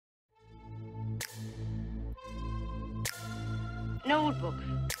An old book.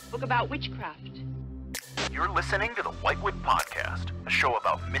 Book about witchcraft. You're listening to the Whitewood Podcast, a show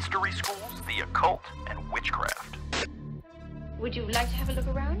about mystery schools, the occult, and witchcraft. Would you like to have a look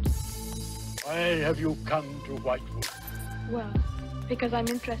around? Why have you come to Whitewood? Well, because I'm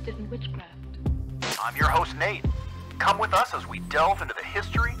interested in witchcraft. I'm your host, Nate. Come with us as we delve into the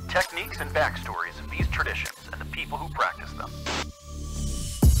history, techniques, and backstories of these traditions and the people who practice them.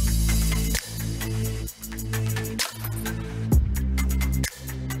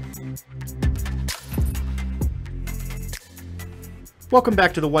 Welcome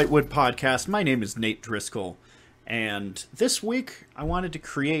back to the Whitewood Podcast. My name is Nate Driscoll, and this week I wanted to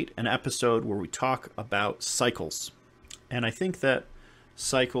create an episode where we talk about cycles. And I think that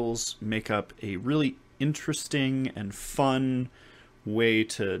cycles make up a really interesting and fun way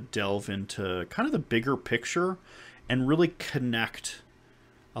to delve into kind of the bigger picture and really connect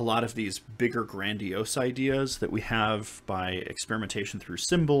a lot of these bigger grandiose ideas that we have by experimentation through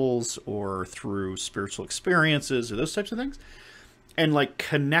symbols or through spiritual experiences or those types of things. And like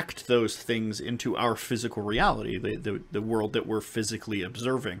connect those things into our physical reality, the world that we're physically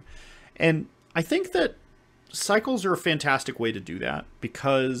observing. And I think that cycles are a fantastic way to do that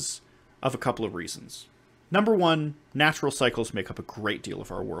because of a couple of reasons. Number one, natural cycles make up a great deal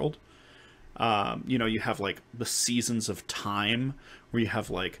of our world. You have like the seasons of time where you have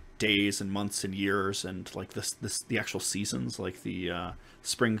like days and months and years and like the actual seasons, like the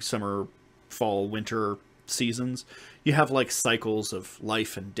spring, summer, fall, winter seasons. You have like cycles of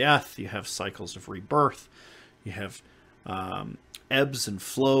life and death. You have cycles of rebirth. You have ebbs and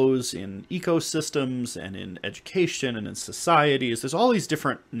flows in ecosystems and in education and in societies. There's all these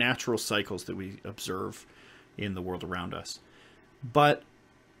different natural cycles that we observe in the world around us. But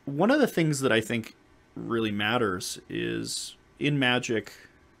one of the things that I think really matters is in magic,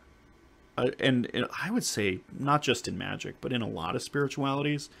 and I would say not just in magic, but in a lot of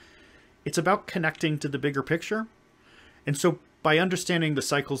spiritualities, it's about connecting to the bigger picture. And so by understanding the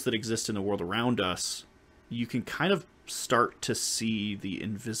cycles that exist in the world around us, you can kind of start to see the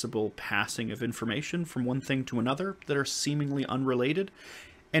invisible passing of information from one thing to another that are seemingly unrelated.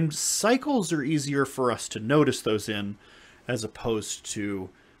 And cycles are easier for us to notice those in as opposed to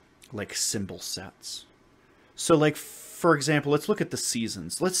like symbol sets. So like, for example, let's look at the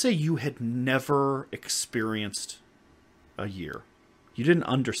seasons. Let's say you had never experienced a year. You didn't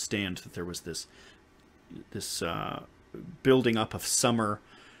understand that there was this building up of summer,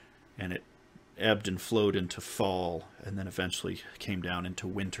 and it ebbed and flowed into fall, and then eventually came down into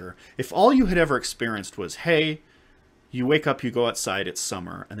winter. If all you had ever experienced was, hey, you wake up, you go outside, it's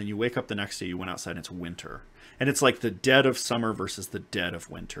summer, and then you wake up the next day, you went outside, and it's winter. And it's like the dead of summer versus the dead of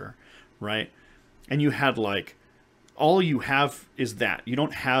winter, right? And you had like, all you have is that. You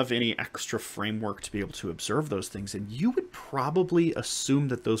don't have any extra framework to be able to observe those things. And you would probably assume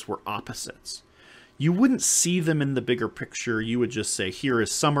that those were opposites. You wouldn't see them in the bigger picture. You would just say, here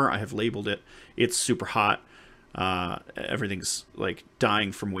is summer. I have labeled it. It's super hot. Everything's like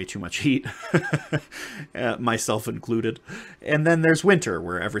dying from way too much heat, myself included. And then there's winter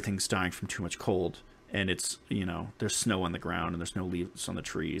where everything's dying from too much cold. And it's, there's snow on the ground and there's no leaves on the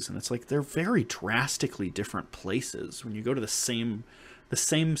trees. And it's like, they're very drastically different places. When you go to the same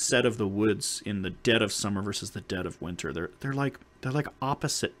set of the woods in the dead of summer versus the dead of winter, they're like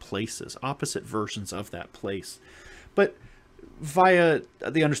opposite places, opposite versions of that place. But via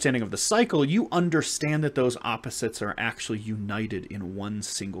the understanding of the cycle, you understand that those opposites are actually united in one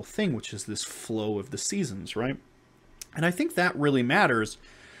single thing, which is this flow of the seasons, right? And I think that really matters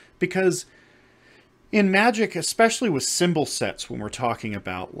because in magic, especially with symbol sets, when we're talking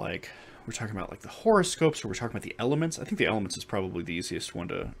about like the horoscopes, or we're talking about the elements, I think the elements is probably the easiest one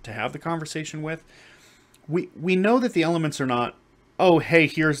to have the conversation with. We know that the elements are not, oh, hey,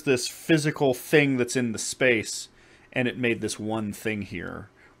 here's this physical thing that's in the space, and it made this one thing here.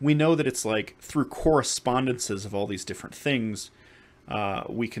 We know that it's like through correspondences of all these different things,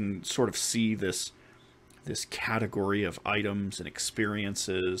 we can sort of see this category of items and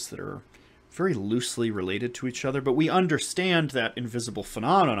experiences that are very loosely related to each other, but we understand that invisible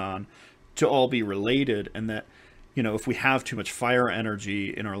phenomenon to all be related, and that, if we have too much fire energy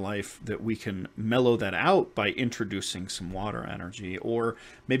in our life, that we can mellow that out by introducing some water energy, or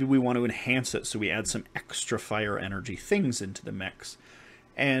maybe we want to enhance it, so we add some extra fire energy things into the mix.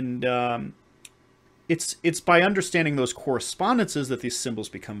 And it's by understanding those correspondences that these symbols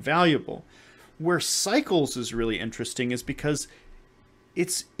become valuable. Where cycles is really interesting is because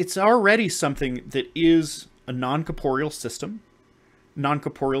it's already something that is a non-corporeal system.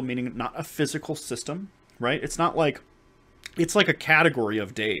 Non-corporeal meaning not a physical system, right? It's not like, it's like a category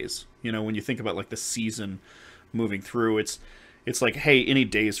of days. When you think about like the season moving through, it's like, hey, any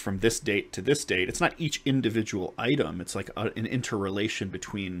days from this date to this date. It's not each individual item. It's like an interrelation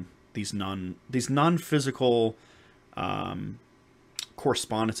between these non-physical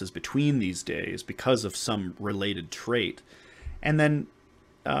correspondences between these days because of some related trait. And then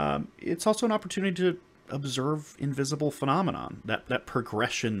it's also an opportunity to observe invisible phenomenon, that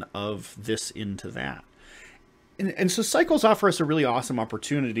progression of this into that. And so cycles offer us a really awesome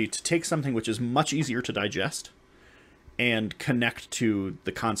opportunity to take something which is much easier to digest and connect to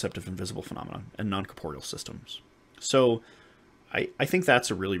the concept of invisible phenomena and non-corporeal systems. So I think that's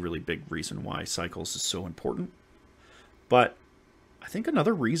a really, really big reason why cycles is so important. But I think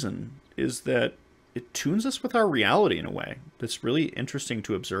another reason is that it tunes us with our reality in a way that's really interesting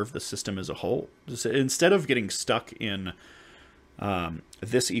to observe the system as a whole. Instead of getting stuck in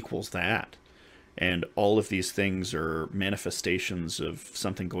this equals that, and all of these things are manifestations of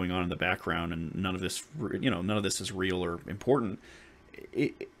something going on in the background, and none of this is real or important.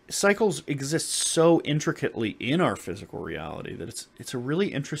 Cycles exist so intricately in our physical reality that it's a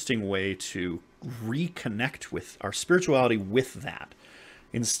really interesting way to reconnect with our spirituality with that,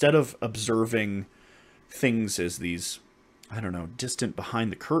 instead of observing things as these, I don't know, distant behind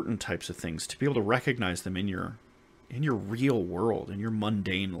the curtain types of things, to be able to recognize them in your real world, in your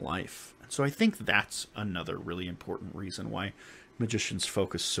mundane life. And so I think that's another really important reason why magicians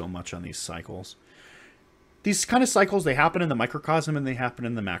focus so much on these cycles. These kind of cycles, they happen in the microcosm and they happen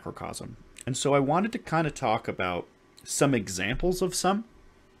in the macrocosm. And so I wanted to kind of talk about some examples of some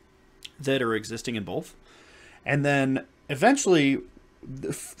that are existing in both. And then eventually,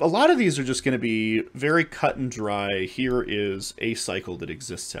 a lot of these are just going to be very cut and dry. Here is a cycle that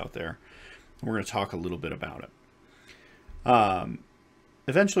exists out there. We're going to talk a little bit about it.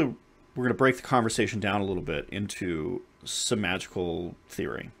 Eventually, we're going to break the conversation down a little bit into some magical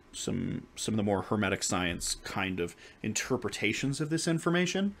theory, some of the more hermetic science kind of interpretations of this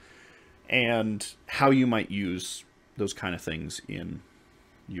information, and how you might use those kind of things in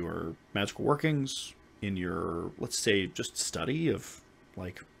your magical workings, in your, let's say, just study of,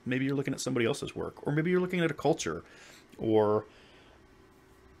 like, maybe you're looking at somebody else's work, or maybe you're looking at a culture, or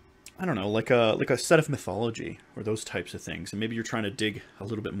I don't know, like a set of mythology or those types of things, and maybe you're trying to dig a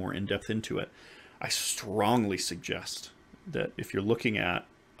little bit more in depth into it. I strongly suggest that if you're looking at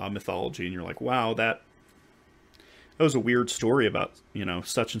a mythology and you're like, wow, that was a weird story about,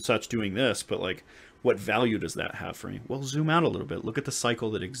 such and such doing this, but like, what value does that have for me? Well, zoom out a little bit. Look at the cycle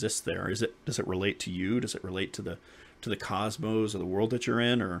that exists there. Does it relate to you? Does it relate to the cosmos or the world that you're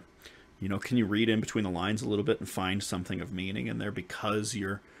in? Or, can you read in between the lines a little bit and find something of meaning in there because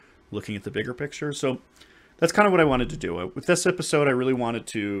you're looking at the bigger picture? So that's kind of what I wanted to do. With this episode, I really wanted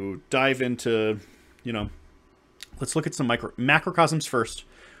to dive into, let's look at some macrocosms first.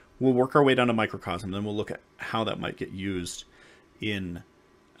 We'll work our way down to microcosm, then we'll look at how that might get used in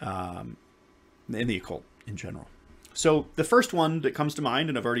the occult in general. So the first one that comes to mind,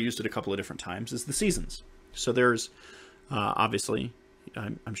 and I've already used it a couple of different times, is the seasons. So there's obviously,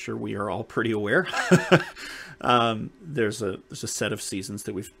 I'm sure we are all pretty aware, there's a set of seasons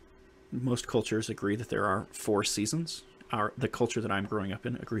that most cultures agree that there are 4 seasons. The culture that I'm growing up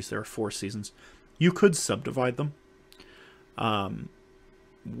in agrees there are 4 seasons. You could subdivide them.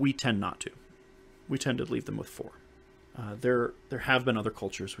 We tend not to. We tend to leave them with 4. There have been other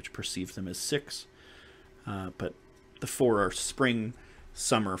cultures which perceive them as 6, but the 4 are spring,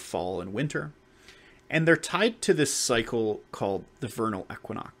 summer, fall, and winter. And they're tied to this cycle called the vernal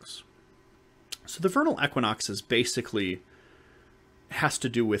equinox. So the vernal equinox is basically has to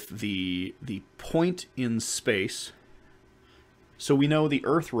do with the point in space. So we know the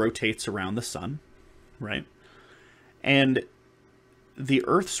Earth rotates around the sun, right? And the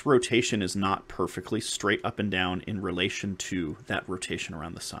Earth's rotation is not perfectly straight up and down in relation to that rotation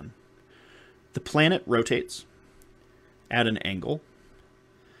around the sun. The planet rotates at an angle,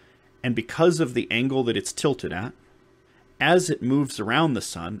 and because of the angle that it's tilted at, as it moves around the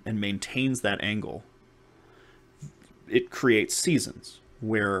sun and maintains that angle, it creates seasons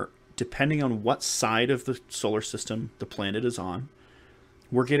where, depending on what side of the solar system the planet is on,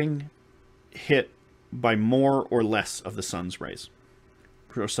 we're getting hit by more or less of the sun's rays,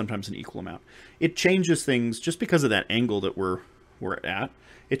 or sometimes an equal amount. It changes things just because of that angle that we're at.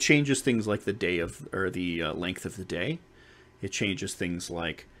 It changes things like the length of the day. It changes things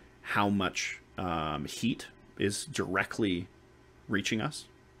like how much heat is directly reaching us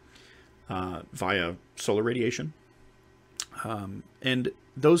via solar radiation. And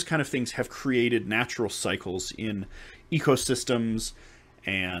those kind of things have created natural cycles in ecosystems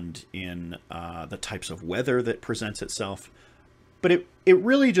and in the types of weather that presents itself. But it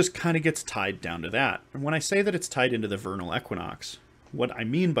really just kind of gets tied down to that. And when I say that it's tied into the vernal equinox, what I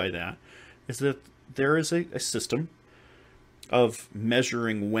mean by that is that there is a system of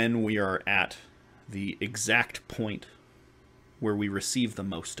measuring when we are at the exact point where we receive the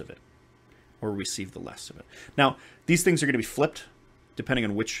most of it or receive the less of it. Now, these things are going to be flipped depending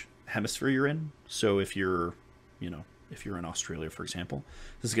on which hemisphere you're in. So if you're, if you're in Australia, for example,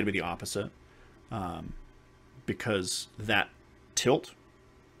 this is going to be the opposite, because that tilt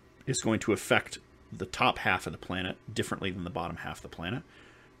is going to affect the top half of the planet differently than the bottom half of the planet,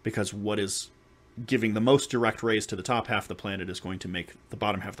 because what is giving the most direct rays to the top half of the planet is going to make the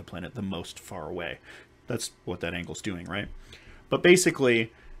bottom half of the planet the most far away. That's what that angle's doing, right? But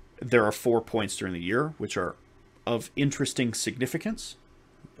basically, there are 4 points during the year which are of interesting significance,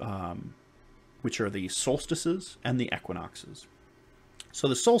 which are the solstices and the equinoxes. So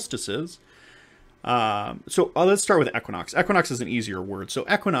the solstices, let's start with equinox. Equinox is an easier word. So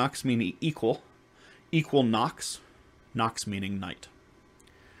equinox meaning equal nox, nox meaning night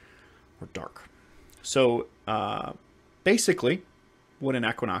or dark. So basically, what an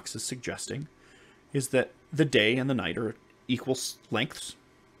equinox is suggesting is that the day and the night are equal lengths.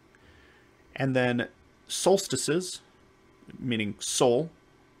 And then solstices, meaning sol,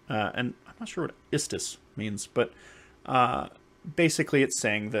 and I'm not sure what istis means, but basically it's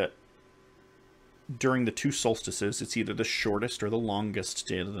saying that during the two solstices, it's either the shortest or the longest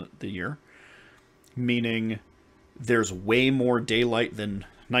day of the year, meaning there's way more daylight than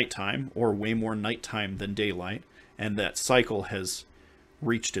nighttime or way more nighttime than daylight, and that cycle has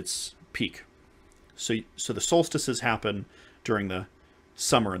reached its peak. So the solstices happen during the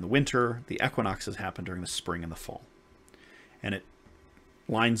summer and the winter. The equinoxes happen during the spring and the fall. And it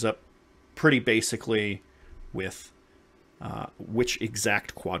lines up pretty basically with which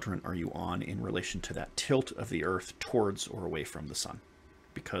exact quadrant are you on in relation to that tilt of the Earth towards or away from the sun,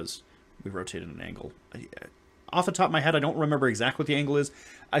 because we rotate at an angle. Off the top of my head, I don't remember exactly what the angle is.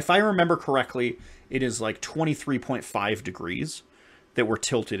 If I remember correctly, it is like 23.5 degrees that we're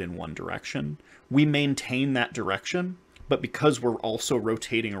tilted in one direction. We maintain that direction, but because we're also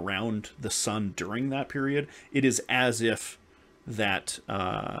rotating around the sun during that period, it is as if that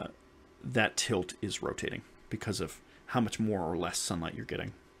that tilt is rotating because of how much more or less sunlight you're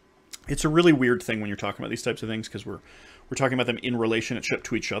getting. It's a really weird thing when you're talking about these types of things, because we're talking about them in relationship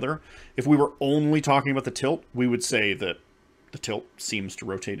to each other. If we were only talking about the tilt, we would say that the tilt seems to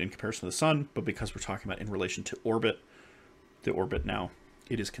rotate in comparison to the sun, but because we're talking about in relation to orbit, the orbit now,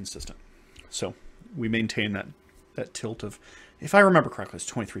 it is consistent. So we maintain that tilt of, if I remember correctly,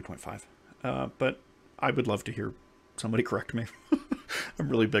 it's 23.5. But I would love to hear somebody correct me. I'm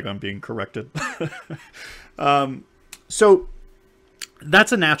really big on being corrected. So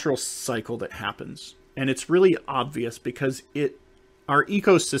that's a natural cycle that happens. And it's really obvious because our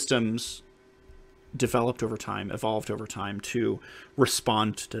ecosystems developed over time, evolved over time to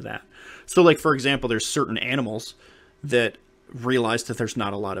respond to that. So like, for example, there's certain animals that realize that there's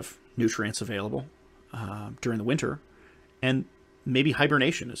not a lot of nutrients available during the winter. And maybe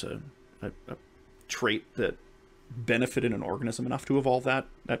hibernation is a trait that benefited an organism enough to evolve that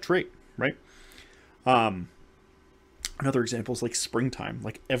trait, right? Another example is like springtime.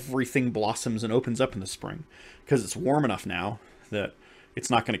 Like everything blossoms and opens up in the spring because it's warm enough now that it's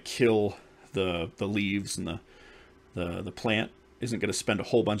not going to kill the leaves, and the plant isn't going to spend a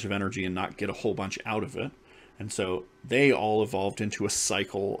whole bunch of energy and not get a whole bunch out of it. And so they all evolved into a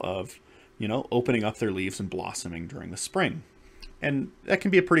cycle of, opening up their leaves and blossoming during the spring. And that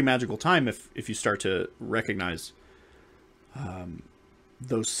can be a pretty magical time if you start to recognize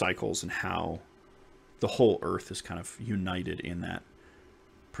those cycles and how the whole Earth is kind of united in that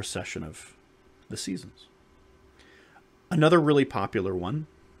procession of the seasons. Another really popular one.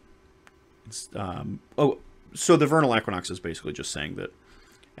 So the vernal equinox is basically just saying that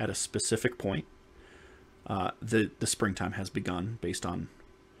at a specific point, the springtime has begun based on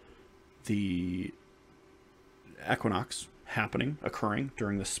the equinox occurring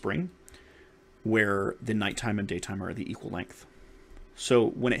during the spring, where the nighttime and daytime are the equal length. So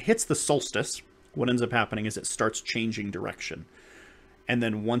when it hits the solstice, what ends up happening is it starts changing direction. And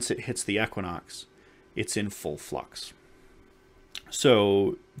then once it hits the equinox, it's in full flux.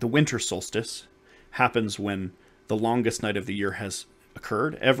 So the winter solstice happens when the longest night of the year has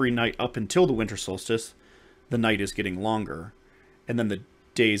occurred. Every night up until the winter solstice, the night is getting longer. And then the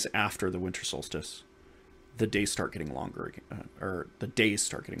days after the winter solstice, the days start getting longer, or the days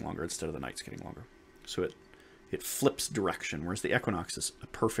start getting longer instead of the nights getting longer. So it flips direction, whereas the equinox is a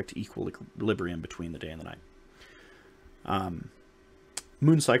perfect equilibrium between the day and the night.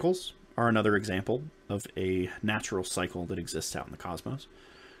 Moon cycles are another example of a natural cycle that exists out in the cosmos.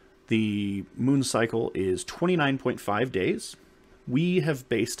 The moon cycle is 29.5 days. We have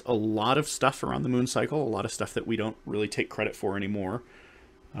based a lot of stuff around the moon cycle, a lot of stuff that we don't really take credit for anymore,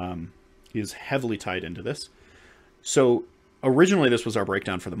 is heavily tied into this. So originally this was our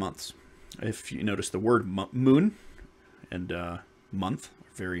breakdown for the months. If you notice the word moon and month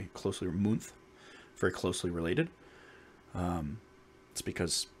are very closely related. It's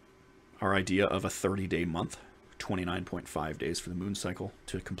because our idea of a 30-day month, 29.5 days for the moon cycle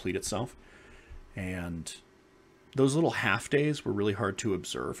to complete itself. And those little half days were really hard to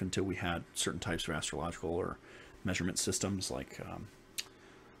observe until we had certain types of astrological or measurement systems, like what are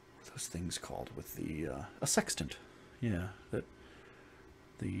those things called with the a sextant. Yeah, that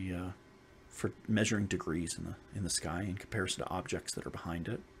for measuring degrees in the sky in comparison to objects that are behind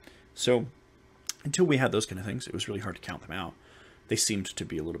it. So until we had those kind of things, it was really hard to count them out. They seemed to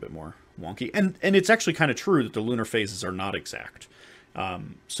be a little bit more wonky. And it's actually kind of true that the lunar phases are not exact.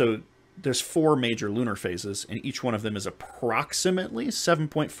 So there's 4 major lunar phases, and each one of them is approximately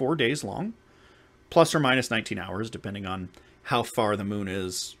 7.4 days long, plus or minus 19 hours, depending on how far the moon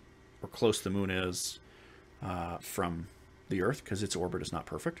is, or close the moon is from the Earth, because its orbit is not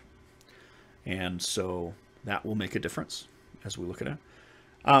perfect. And so that will make a difference as we look at it.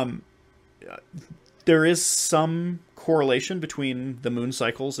 There is some correlation between the moon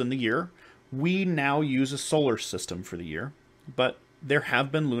cycles and the year. We now use a solar system for the year, but there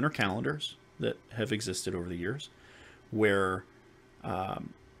have been lunar calendars that have existed over the years where,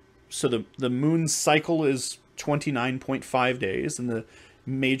 so the moon cycle is 29.5 days and the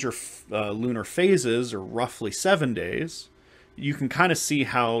major lunar phases are roughly 7 days. You can kind of see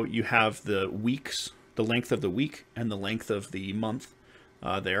how you have the weeks, the length of the week and the length of the month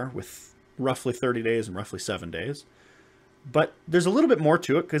there with roughly 30 days and roughly 7 days. But there's a little bit more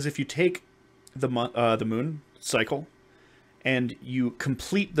to it, because if you take the moon cycle and you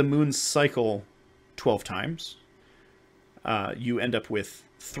complete the moon cycle 12 times, you end up with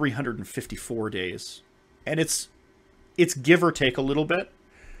 354 days. And it's give or take a little bit.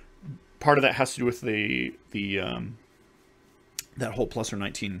 Part of that has to do with the that whole plus or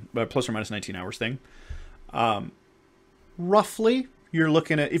minus 19 hours thing. Roughly, you're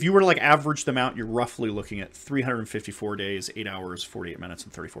looking at, if you were to like average them out, you're roughly looking at 354 days, 8 hours, 48 minutes,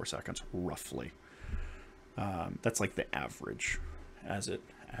 and 34 seconds, roughly. That's like the average as it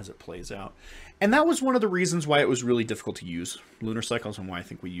plays out. And that was one of the reasons why it was really difficult to use lunar cycles, and why I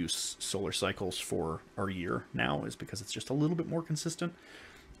think we use solar cycles for our year now, is because it's just a little bit more consistent.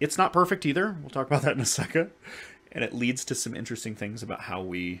 It's not perfect either. We'll talk about that in a second. And it leads to some interesting things about how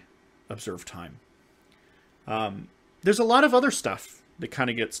we observe time. There's a lot of other stuff that kind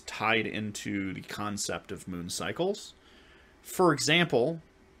of gets tied into the concept of moon cycles. For example,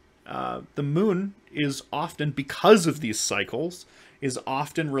 the moon is often, because of these cycles, is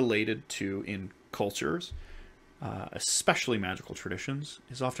often related to, in cultures, especially magical traditions,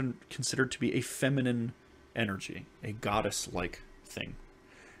 is often considered to be a feminine energy, a goddess-like thing.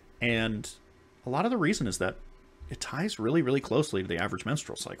 And a lot of the reason is that it ties really, really closely to the average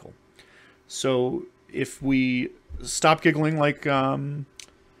menstrual cycle. So if we stop giggling like middle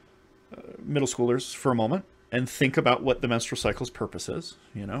schoolers for a moment and think about what the menstrual cycle's purpose is,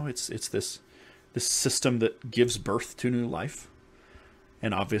 you know, it's this system that gives birth to new life.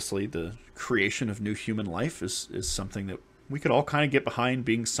 And obviously the creation of new human life is something that we could all kind of get behind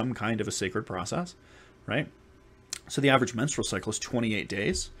being some kind of a sacred process, right? So the average menstrual cycle is 28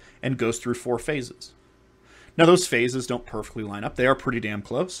 days and goes through 4 phases. Now, those phases don't perfectly line up. They are pretty damn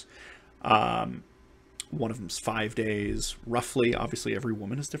close. One of them's 5 days, roughly. Obviously, every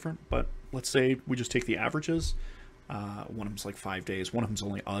woman is different, but let's say we just take the averages. One of them's like 5 days. One of them's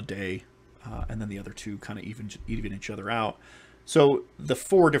only a day, and then the other 2 kind of even each other out. So the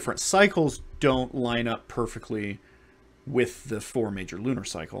 4 different cycles don't line up perfectly with the 4 major lunar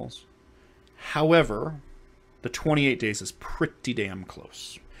cycles. However, the 28 days is pretty damn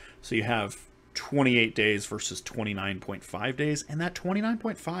close. So you have 28 days versus 29.5 days, and that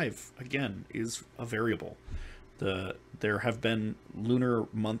 29.5 again is a variable. There have been lunar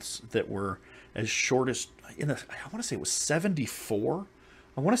months that were as short as I want to say it was 74.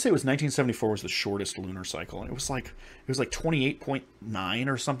 I want to say it was 1974 was the shortest lunar cycle, and it was like 28.9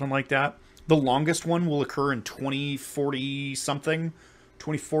 or something like that. The longest one will occur in 2040 something,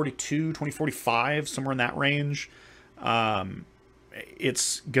 2042, 2045, somewhere in that range.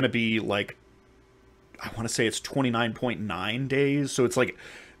 It's going to be like, I want to say it's 29.9 days. So it's like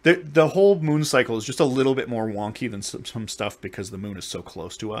the whole moon cycle is just a little bit more wonky than some stuff because the moon is so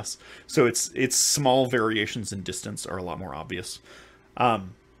close to us. So it's small variations in distance are a lot more obvious.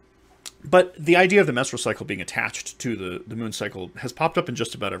 But the idea of the menstrual cycle being attached to the moon cycle has popped up in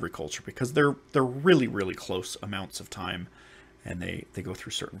just about every culture because they're really, really close amounts of time, and they go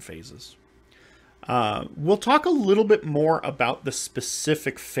through certain phases. We'll talk a little bit more about the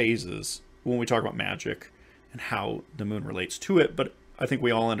specific phases when we talk about magic and how the moon relates to it, but I think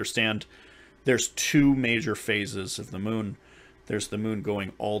we all understand there's two major phases of the moon. There's the moon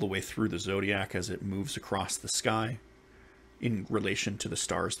going all the way through the zodiac as it moves across the sky in relation to the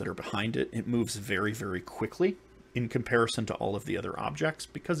stars that are behind it. It moves very, very quickly in comparison to all of the other objects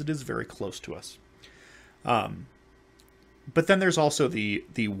because it is very close to us. But then there's also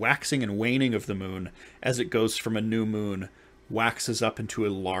the waxing and waning of the moon as it goes from a new moon, waxes up into a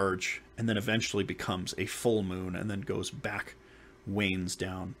large, and then eventually becomes a full moon, and then goes back, wanes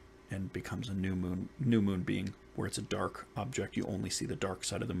down, and becomes a new moon being where it's a dark object. You only see the dark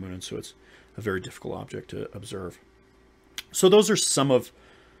side of the moon, and so it's a very difficult object to observe. So those are some of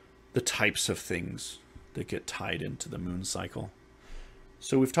the types of things that get tied into the moon cycle.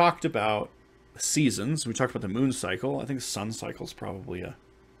 So we've talked about seasons. We talked about the moon cycle. I think the sun cycle is probably a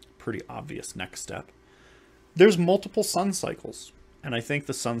pretty obvious next step. There's multiple sun cycles, and I think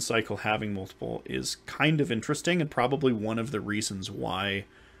the sun cycle having multiple is kind of interesting and probably one of the reasons why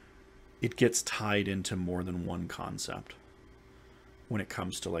it gets tied into more than one concept when it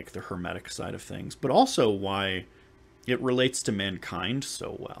comes to like the hermetic side of things, but also why it relates to mankind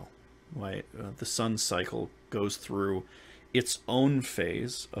so well. Why the sun cycle goes through its own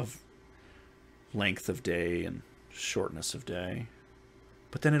phase of length of day and shortness of day,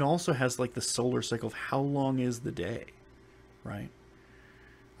 but then it also has like the solar cycle of how long is the day, right?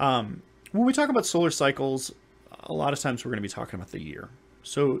 When we talk about solar cycles, a lot of times we're going to be talking about the year.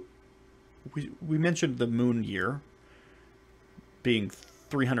 So we mentioned the moon year being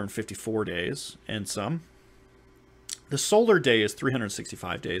 354 days and some. The solar day is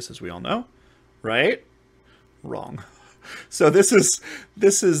 365 days, as we all know, right? Wrong. So this is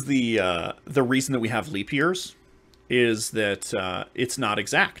the reason that we have leap years, is that it's not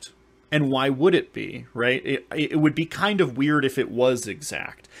exact. And why would it be, right? It would be kind of weird if it was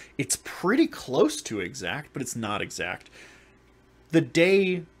exact. It's pretty close to exact, but it's not exact. The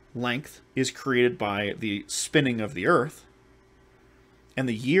day length is created by the spinning of the Earth, and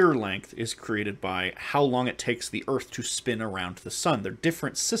the year length is created by how long it takes the Earth to spin around the sun. They're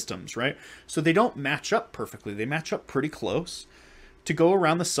different systems, right? So they don't match up perfectly. They match up pretty close. To go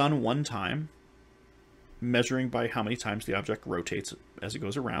around the sun one time, measuring by how many times the object rotates as it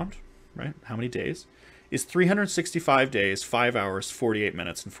goes around, right? How many days, is 365 days, 5 hours, 48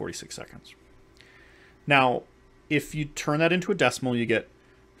 minutes, and 46 seconds. Now, if you turn that into a decimal, you get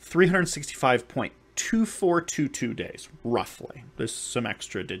 365.2422 days, roughly. There's some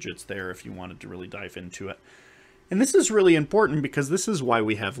extra digits there if you wanted to really dive into it. And this is really important because this is why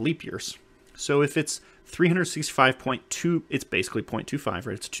we have leap years. So if it's 365.2, it's basically 0.25,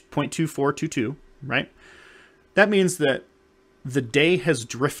 right? It's 0.2422, right? That means that the day has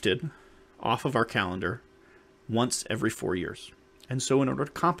drifted off of our calendar once every 4 years. And so in order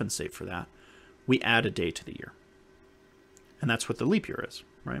to compensate for that, we add a day to the year. And that's what the leap year is,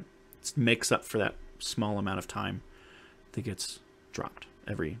 right? It makes up for that small amount of time that gets dropped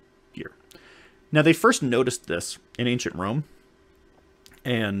every year. Now, they first noticed this in ancient Rome,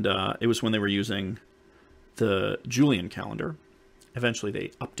 and it was when they were using the Julian calendar. Eventually, they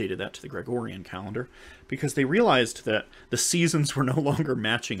updated that to the Gregorian calendar because they realized that the seasons were no longer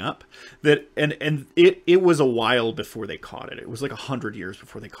matching up. And it was a while before they caught it. It was like 100 years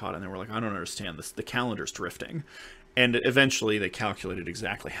before they caught it, and they were like, I don't understand this. The calendar's drifting. And eventually, they calculated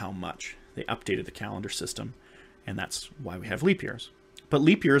exactly how much. They updated the calendar system, and that's why we have leap years. But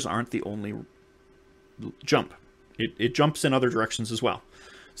leap years aren't the only jump. It jumps in other directions as well.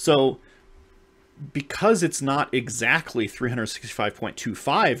 So because it's not exactly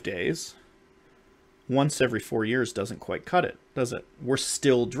 365.25 days, once every 4 years doesn't quite cut it, does it? We're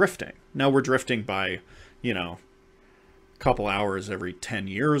still drifting. Now we're drifting by, a couple hours every 10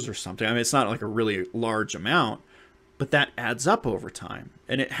 years or something. I mean, it's not like a really large amount, but that adds up over time.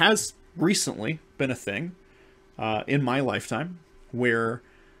 And it has recently been a thing in my lifetime where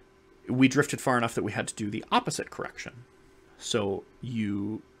we drifted far enough that we had to do the opposite correction. So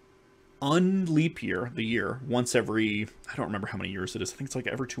you unleap year the year once every, I don't remember how many years it is. I think it's like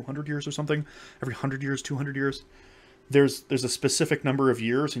every 200 years or something. Every 100 years, 200 years. There's a specific number of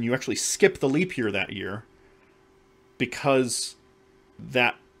years, and you actually skip the leap year that year because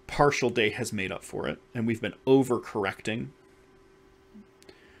that partial day has made up for it, and we've been overcorrecting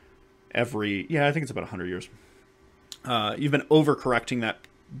every, I think it's about 100 years. You've been overcorrecting that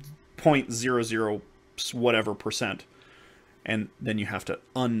 0.00 whatever percent, and then you have to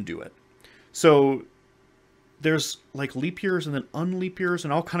undo it. So there's like leap years and then unleap years,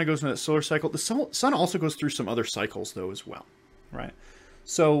 and all kind of goes into that solar cycle. The sun also goes through some other cycles though as well, right?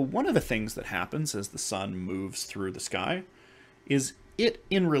 So one of the things that happens as the sun moves through the sky is it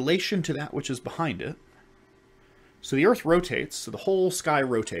in relation to that which is behind it. So the Earth rotates, so the whole sky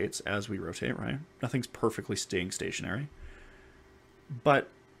rotates as we rotate, right? Nothing's perfectly staying stationary. But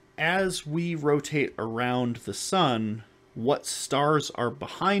as we rotate around the sun, what stars are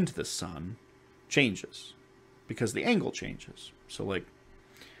behind the sun changes because the angle changes. So like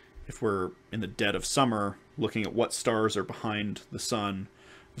if we're in the dead of summer looking at what stars are behind the sun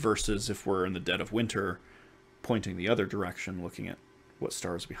versus if we're in the dead of winter pointing the other direction looking at what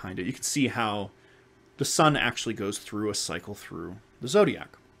stars are behind it, you can see how the sun actually goes through a cycle through the zodiac.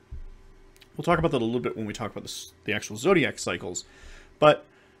 We'll talk about that a little bit when we talk about the actual zodiac cycles, but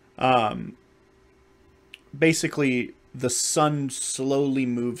basically the sun slowly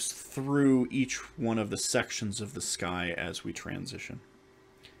moves through each one of the sections of the sky as we transition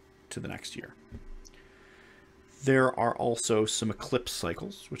to the next year. There are also some eclipse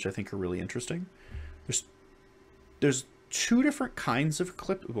cycles, which I think are really interesting. There's two different kinds of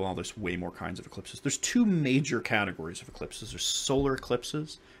eclipses. Well, there's way more kinds of eclipses. There's two major categories of eclipses. There's solar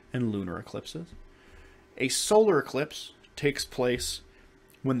eclipses and lunar eclipses. A solar eclipse takes place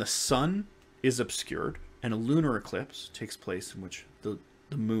when the sun is obscured, and a lunar eclipse takes place in which the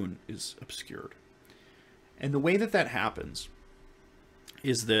moon is obscured. And the way that that happens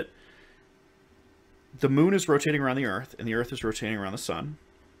is that the moon is rotating around the Earth, and the Earth is rotating around the sun,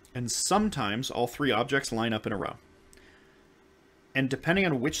 and sometimes all three objects line up in a row. And depending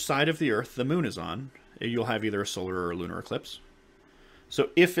on which side of the Earth the moon is on, you'll have either a solar or a lunar eclipse. So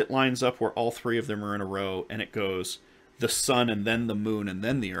if it lines up where all three of them are in a row, and it goes the sun and then the moon and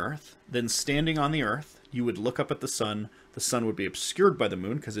then the Earth, then standing on the Earth, you would look up at the sun would be obscured by the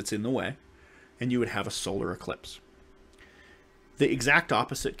moon because it's in the way, and you would have a solar eclipse. The exact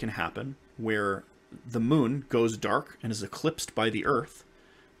opposite can happen where the moon goes dark and is eclipsed by the Earth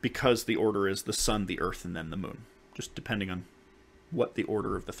because the order is the sun, the Earth, and then the moon, just depending on what the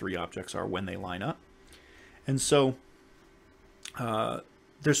order of the three objects are when they line up. And so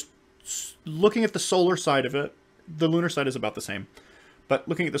there's looking at the solar side of it, the lunar side is about the same. But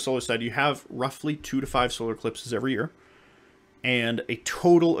looking at the solar side, you have roughly 2 to 5 solar eclipses every year, and a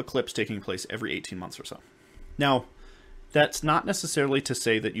total eclipse taking place every 18 months or so. Now, that's not necessarily to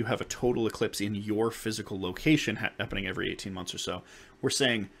say that you have a total eclipse in your physical location happening every 18 months or so. We're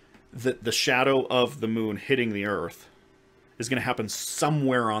saying that the shadow of the moon hitting the Earth is going to happen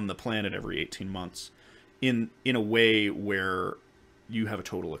somewhere on the planet every 18 months in a way where you have a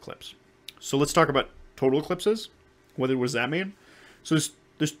total eclipse. So let's talk about total eclipses. What does that mean? So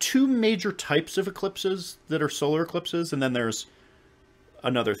there's two major types of eclipses that are solar eclipses, and then there's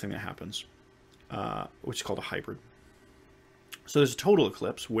another thing that happens, which is called a hybrid. So there's a total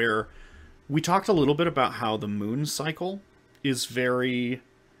eclipse where we talked a little bit about how the moon cycle is very,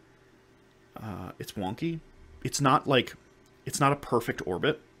 it's wonky. It's not a perfect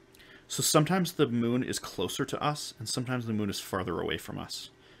orbit. So sometimes the moon is closer to us, and sometimes the moon is farther away from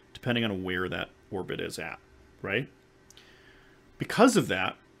us, depending on where that orbit is at, right? Because of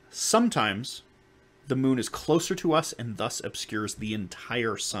that, sometimes the moon is closer to us and thus obscures the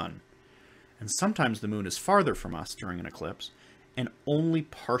entire sun. And sometimes the moon is farther from us during an eclipse and only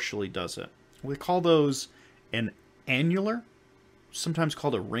partially does it. We call those an annular, sometimes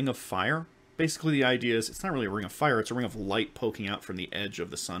called a ring of fire. Basically, the idea is it's not really a ring of fire, it's a ring of light poking out from the edge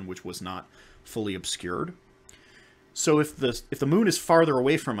of the sun, which was not fully obscured. So if the moon is farther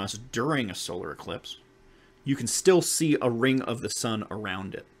away from us during a solar eclipse, you can still see a ring of the sun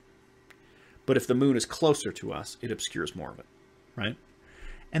around it. But if the moon is closer to us, it obscures more of it, right?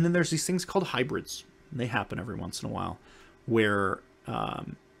 And then there's these things called hybrids. They happen every once in a while, where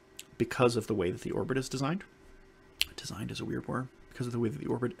because of the way that the orbit is designed is a weird word, because of the way that the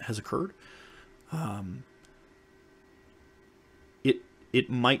orbit has occurred, it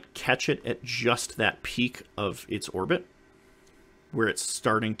might catch it at just that peak of its orbit, where it's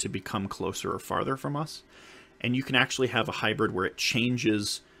starting to become closer or farther from us. And you can actually have a hybrid where it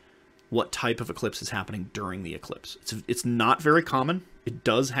changes what type of eclipse is happening during the eclipse. It's not very common. It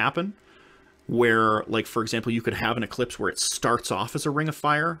does happen where, like, for example, you could have an eclipse where it starts off as a ring of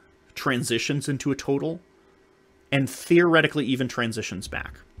fire, transitions into a total, and theoretically even transitions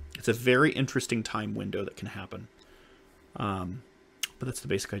back. It's a very interesting time window that can happen. But that's the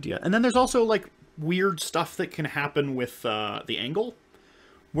basic idea. And then there's also, like, weird stuff that can happen with the angle,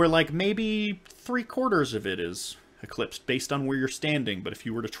 where, like, maybe 3/4 of it is eclipsed based on where you're standing. But if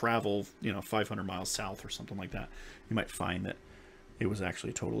you were to travel, 500 miles south or something like that, you might find that, it was actually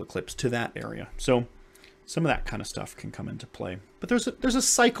a total eclipse to that area. So some of that kind of stuff can come into play. But there's a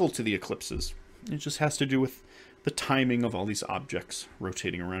cycle to the eclipses. It just has to do with the timing of all these objects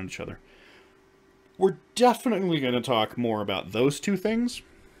rotating around each other. We're definitely going to talk more about those two things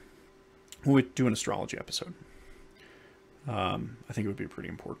when we do an astrology episode. I think it would be pretty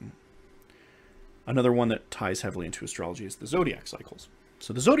important. Another one that ties heavily into astrology is the zodiac cycles.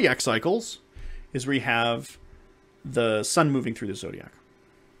 So the zodiac cycles is where you have the sun moving through the zodiac.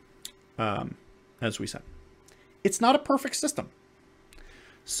 As we said, it's not a perfect system.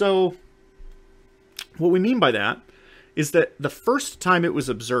 So what we mean by that is that the first time it was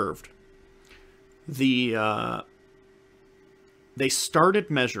observed, they started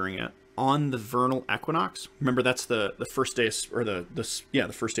measuring it on the vernal equinox. Remember, that's the first day of, or the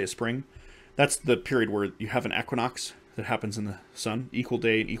first day of spring. That's the period where you have an equinox that happens in the sun, equal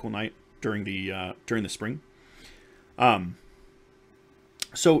day and equal night during the spring.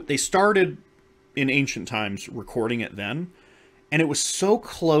 So they started in ancient times recording it then, and it was so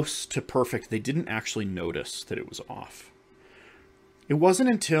close to perfect they didn't actually notice that it was off. It wasn't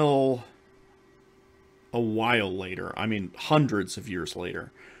until a while later, I mean hundreds of years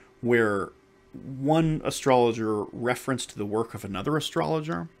later, where one astrologer referenced the work of another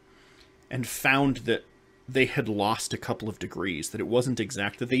astrologer and found that they had lost a couple of degrees, that it wasn't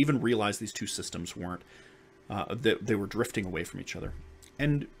exact, that they even realized these two systems weren't, that they were drifting away from each other.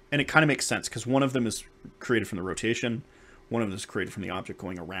 And it kind of makes sense, because one of them is created from the rotation, one of them is created from the object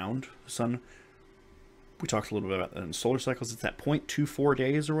going around the sun. We talked a little bit about that in solar cycles. It's that 0.24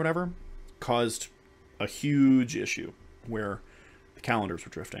 days or whatever caused a huge issue where the calendars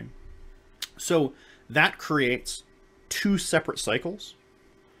were drifting. So that creates two separate cycles.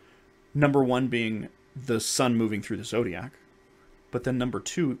 Number one being the sun moving through the zodiac, but then number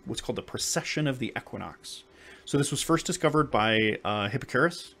two, what's called the precession of the equinox. So this was first discovered by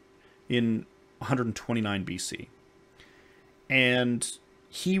Hipparchus in 129 BC. And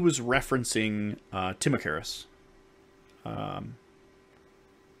he was referencing Timacharis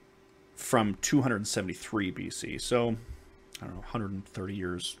from 273 BC. So, I don't know, 130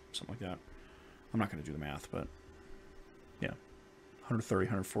 years, something like that. I'm not going to do the math, but yeah, 130,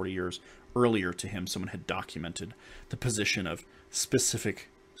 140 years earlier to him, someone had documented the position of specific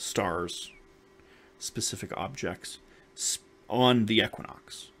stars, specific objects on the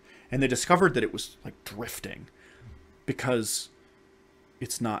equinox. And they discovered that it was like drifting because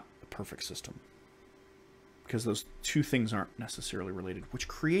it's not a perfect system. Because those two things aren't necessarily related, which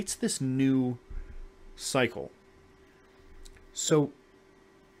creates this new cycle. So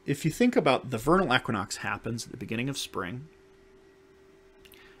if you think about the vernal equinox happens at the beginning of spring,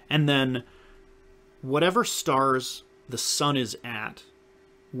 and then whatever stars the sun is at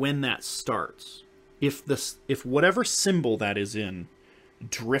when that starts, if whatever symbol that is in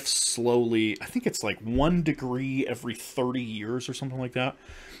drifts slowly, I think it's like 1 degree every 30 years or something like that,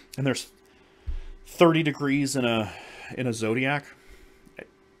 and there's 30 degrees in a zodiac,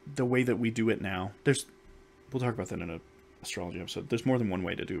 the way that we do it now, we'll talk about that in an astrology episode. There's more than one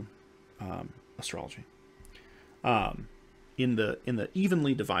way to do astrology. In the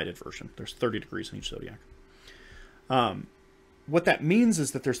evenly divided version, there's 30 degrees in each zodiac. What that means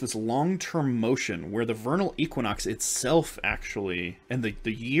is that there's this long-term motion where the vernal equinox itself actually, and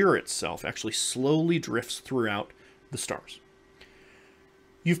the year itself actually slowly drifts throughout the stars.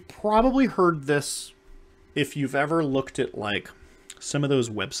 You've probably heard this if you've ever looked at like some of those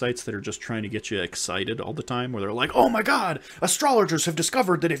websites that are just trying to get you excited all the time, where they're like, oh my god, astrologers have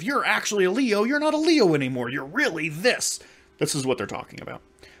discovered that if you're actually a Leo, you're not a Leo anymore, you're really this. This is what they're talking about.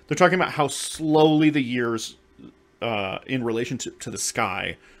 They're talking about how slowly the years in relation to the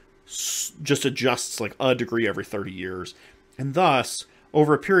sky just adjusts like a degree every 30 years. And thus,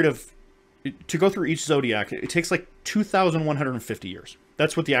 over a period of, to go through each zodiac, it takes like 2,150 years.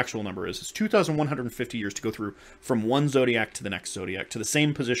 That's what the actual number is. It's 2,150 years to go through from one zodiac to the next zodiac, to the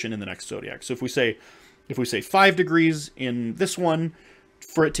same position in the next zodiac. So if we say 5 degrees in this one,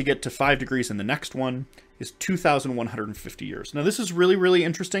 for it to get to 5 degrees in the next one is 2,150 years. Now this is really, really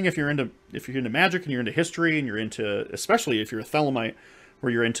interesting if you're into magic and you're into history and you're into, especially if you're a Thelemite,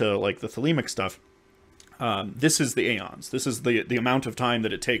 where you're into like the Thelemic stuff. This is the aeons. This is the amount of time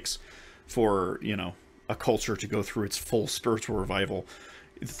that it takes for, a culture to go through its full spiritual revival.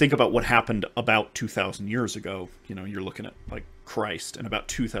 Think about what happened about 2,000 years ago. You're looking at like Christ, and about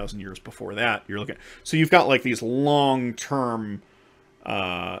 2,000 years before that, you're looking at, so you've got like these long-term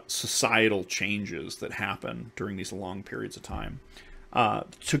societal changes that happen during these long periods of time.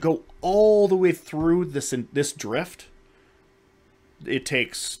 To go all the way through this drift, it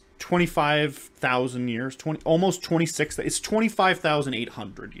takes 25,000 years, almost 26. It's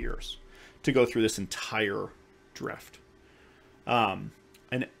 25,800 years to go through this entire drift. And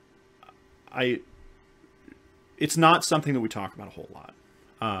it's not something that we talk about a whole lot.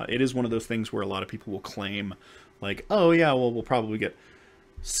 It is one of those things where a lot of people will claim, like, oh yeah, well, we'll probably get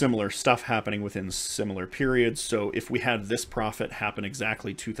similar stuff happening within similar periods. So if we had this prophet happen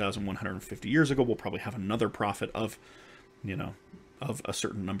exactly 2,150 years ago, we'll probably have another prophet of, you know, of a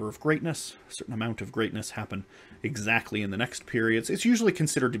certain number of greatness, a certain amount of greatness happen exactly in the next periods. It's usually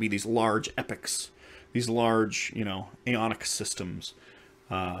considered to be these large epics, these large, you know, aeonic systems,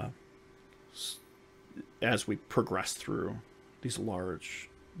 as we progress through these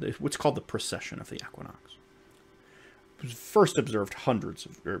large, what's called the precession of the equinox. It was first observed hundreds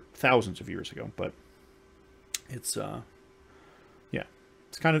of, or thousands of years ago, but it's, yeah,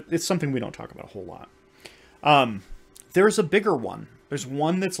 it's something we don't talk about a whole lot. There's a bigger one. There's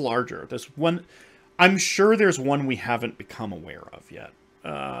one that's larger. There's one, I'm sure there's one we haven't become aware of yet.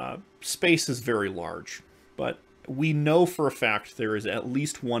 Space is very large, but we know for a fact there is at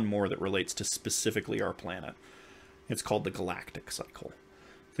least one more that relates to specifically our planet. It's called the galactic cycle.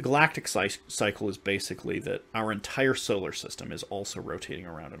 The galactic cycle is basically that our entire solar system is also rotating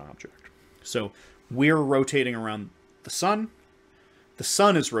around an object. So we're rotating around the sun. The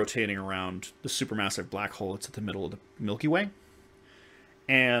sun is rotating around the supermassive black hole that's at the middle of the Milky Way.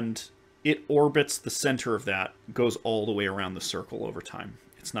 And it orbits the center of that, goes all the way around the circle over time.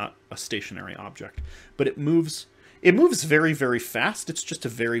 It's not a stationary object, but it moves very, very fast. It's just a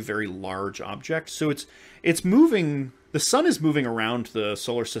very, very large object. So it's moving, the sun is moving around the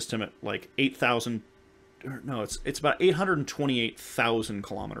solar system at like 8,000, no, it's about 828,000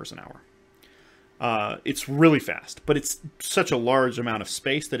 kilometers an hour. It's really fast, but it's such a large amount of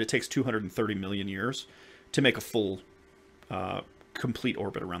space that it takes 230 million years to make a full, complete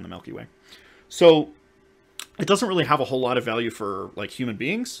orbit around the Milky Way. So it doesn't really have a whole lot of value for like human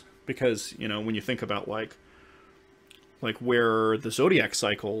beings, because, you know, when you think about like where the zodiac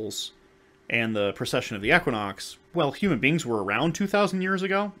cycles and the precession of the equinox, well, human beings were around 2,000 years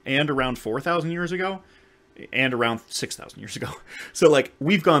ago, and around 4,000 years ago, and around 6,000 years ago. So like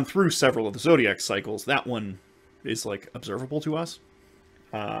we've gone through several of the zodiac cycles. That one is like observable to us.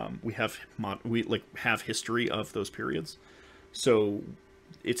 We have history of those periods. So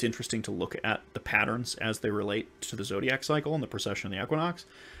it's interesting to look at the patterns as they relate to the zodiac cycle and the precession of the equinox.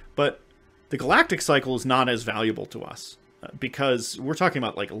 But the galactic cycle is not as valuable to us because we're talking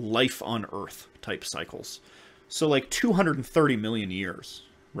about like life on Earth type cycles. So like 230 million years,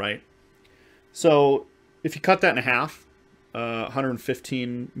 right? So if you cut that in half,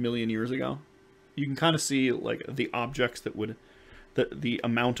 115 million years ago, you can kind of see like the objects that would, the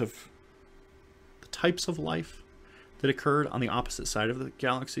amount of, the types of life that occurred on the opposite side of the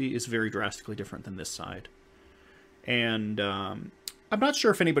galaxy is very drastically different than this side. And I'm not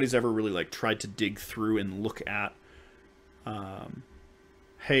sure if anybody's ever really like tried to dig through and look at,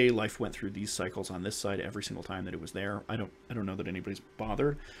 hey, life went through these cycles on this side every single time that it was there. I don't know that anybody's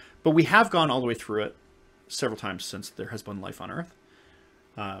bothered, but we have gone all the way through it several times since there has been life on Earth.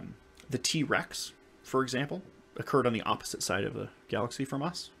 The T-Rex, for example, occurred on the opposite side of the galaxy from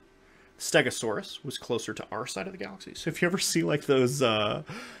us. Stegosaurus was closer to our side of the galaxy. So if you ever see like those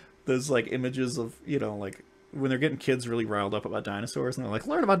like images of, you know, like when they're getting kids really riled up about dinosaurs and they're like,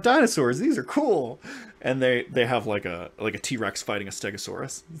 learn about dinosaurs, these are cool. And they have like a T-Rex fighting a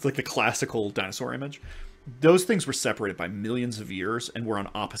Stegosaurus. It's like the classical dinosaur image. Those things were separated by millions of years and were on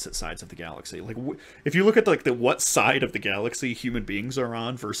opposite sides of the galaxy. Like if you look at like what side of the galaxy human beings are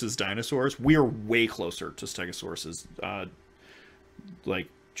on versus dinosaurs, we are way closer to Stegosauruses, like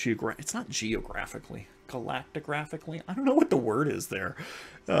it's not geographically, galactographically. I don't know what the word is there.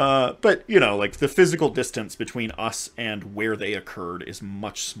 But, you know, like the physical distance between us and where they occurred is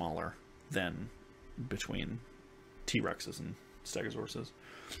much smaller than between T-Rexes and Stegosauruses.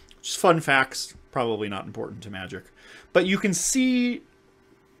 Just fun facts, probably not important to magic. But you can see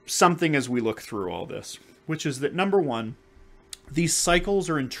something as we look through all this, which is that, number one, these cycles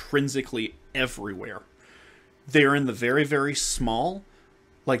are intrinsically everywhere. They're in the very, very small,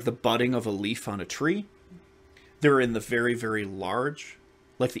 like the budding of a leaf on a tree. They're in the very, very large,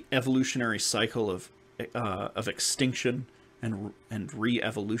 like the evolutionary cycle of extinction and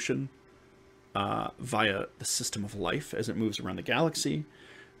re-evolution via the system of life as it moves around the galaxy.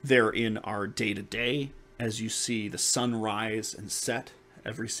 They're in our day-to-day, as you see the sun rise and set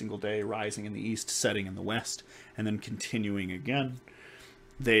every single day, rising in the east, setting in the west, and then continuing again.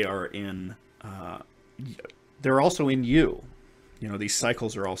 They are in, they're also in you. You know, these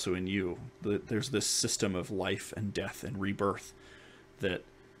cycles are also in you. There's this system of life and death and rebirth that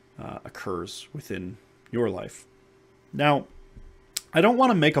occurs within your life. Now, I don't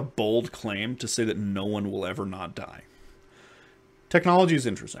want to make a bold claim to say that no one will ever not die. Technology is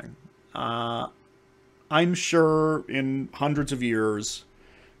interesting. I'm sure in hundreds of years,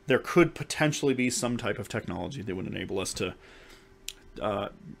 there could potentially be some type of technology that would enable us to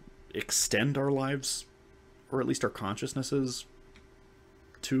extend our lives, or at least our consciousnesses,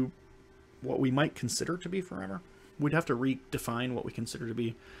 to what we might consider to be forever. We'd have to redefine what we consider to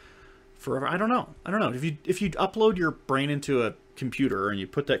be forever. I don't know. If you upload your brain into a computer and you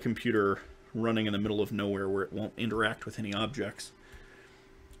put that computer running in the middle of nowhere where it won't interact with any objects,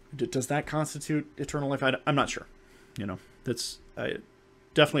 does that constitute eternal life? I'm not sure. That's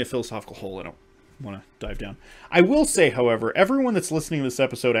definitely a philosophical hole I don't want to dive down. I will say, however, everyone that's listening to this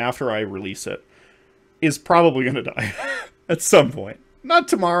episode after I release it is probably going to die at some point. Not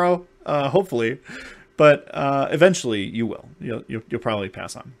tomorrow, hopefully, but eventually you will. You'll probably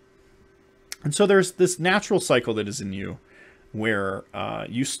pass on. And so there's this natural cycle that is in you where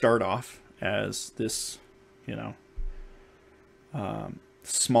you start off as this,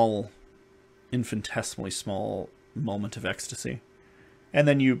 small, infinitesimally small moment of ecstasy. And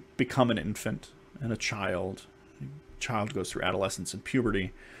then you become an infant and a child. Child goes through adolescence and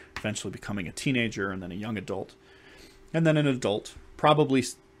puberty, eventually becoming a teenager and then a young adult. And then an adult probably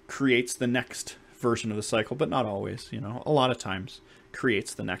creates the next version of the cycle, but not always. A lot of times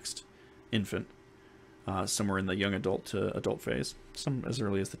creates the next infant, somewhere in the young adult to adult phase, some as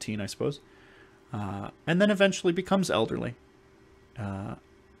early as the teen, I suppose. And then eventually becomes elderly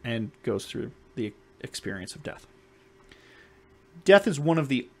and goes through the experience of death. Death is one of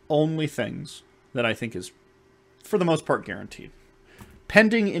the only things that I think is, for the most part, guaranteed.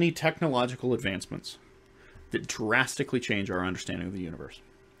 Pending any technological advancements that drastically change our understanding of the universe,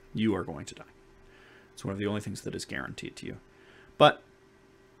 you are going to die. It's one of the only things that is guaranteed to you. But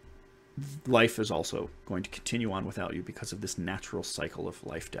life is also going to continue on without you because of this natural cycle of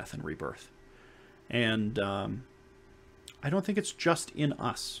life, death, and rebirth. And I don't think it's just in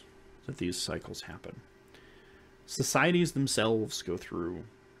us that these cycles happen. Societies themselves go through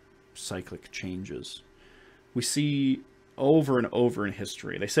cyclic changes. We see over and over in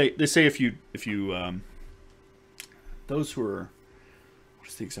history. They say if you those who are, what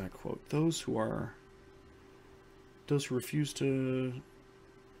is the exact quote? Those who refuse to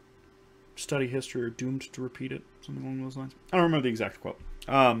study history are doomed to repeat it. Something along those lines. I don't remember the exact quote.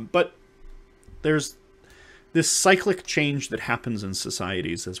 But there's this cyclic change that happens in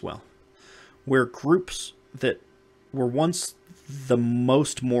societies as well, where groups that were once the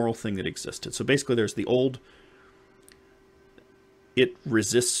most moral thing that existed. So basically there's the old, it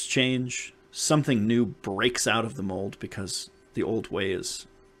resists change. Something new breaks out of the mold because the old way is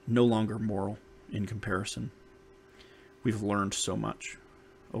no longer moral in comparison. We've learned so much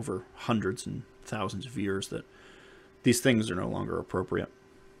over hundreds and thousands of years that these things are no longer appropriate.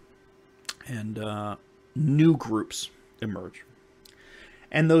 And new groups emerge.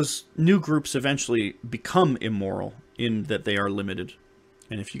 And those new groups eventually become immoral in that they are limited.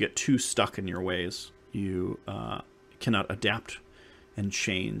 And if you get too stuck in your ways, you cannot adapt and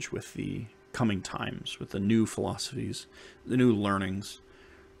change with the coming times, with the new philosophies, the new learnings,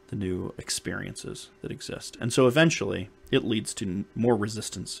 the new experiences that exist. And so eventually it leads to more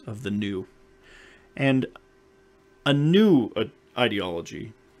resistance of the new. And a new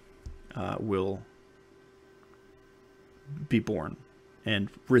ideology will be born and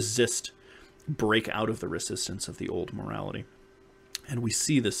break out of the resistance of the old morality. And we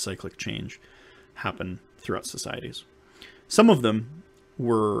see this cyclic change happen throughout societies. Some of them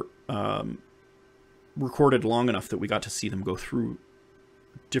were recorded long enough that we got to see them go through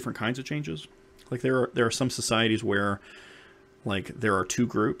different kinds of changes. Like there are some societies where there are two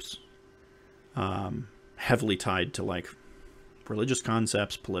groups heavily tied to religious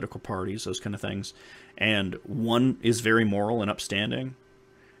concepts, political parties, those kind of things. And one is very moral and upstanding,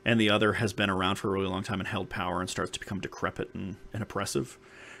 and the other has been around for a really long time and held power and starts to become decrepit and oppressive.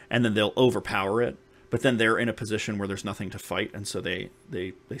 And then they'll overpower it, but then they're in a position where there's nothing to fight, and so they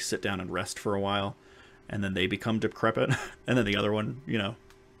sit down and rest for a while, and then they become decrepit, and then the other one,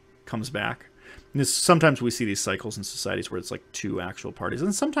 comes back. And sometimes we see these cycles in societies where it's two actual parties,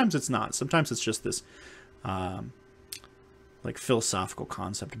 and sometimes it's not. Sometimes it's just this philosophical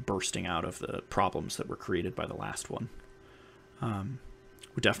concept bursting out of the problems that were created by the last one.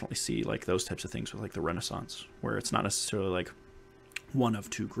 We definitely see those types of things with the Renaissance, where it's not necessarily one of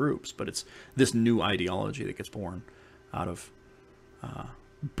two groups, but it's this new ideology that gets born out of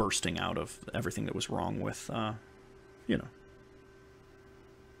bursting out of everything that was wrong with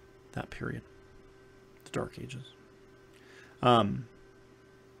that period, the Dark Ages.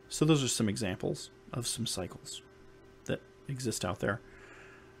 So those are some examples of some cycles that exist out there.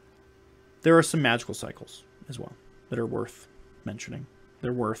 There are some magical cycles as well that are worth mentioning.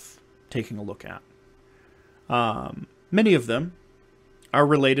 They're worth taking a look at. Many of them are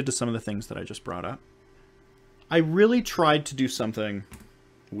related to some of the things that I just brought up. I really tried to do something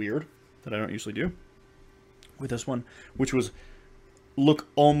weird that I don't usually do with this one, which was look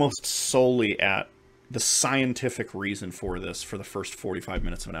almost solely at the scientific reason for this for the first 45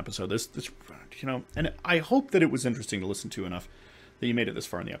 minutes of an episode. This, you know, and I hope that it was interesting to listen to enough that you made it this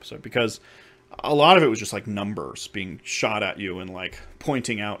far in the episode, because a lot of it was just like numbers being shot at you and like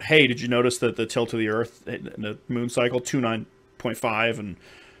pointing out, hey, did you notice that the tilt of the Earth in the moon cycle 29.5 and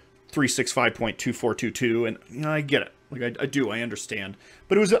 365.2422? And you know, I get it. Like I understand.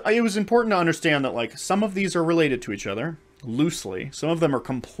 But it was important to understand that like some of these are related to each other loosely. Some of them are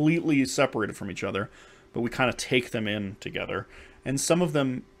completely separated from each other, but we kind of take them in together. And some of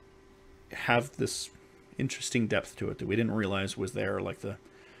them have this interesting depth to it that we didn't realize was there, like the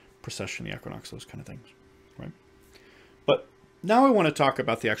precession, the equinox, those kind of things, right? But now I want to talk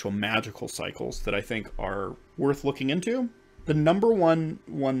about the actual magical cycles that I think are worth looking into. The number one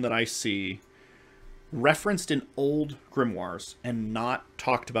that I see referenced in old grimoires and not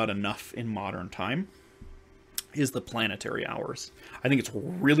talked about enough in modern time is the planetary hours. I think it's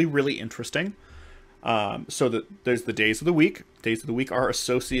really, really interesting. So that there's the days of the week. Days of the week are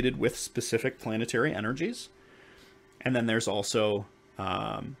associated with specific planetary energies. And then there's also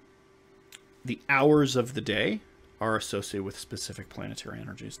the hours of the day are associated with specific planetary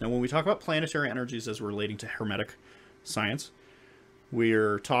energies. Now, when we talk about planetary energies as relating to Hermetic science,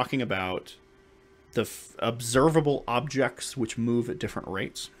 we're talking about the observable objects which move at different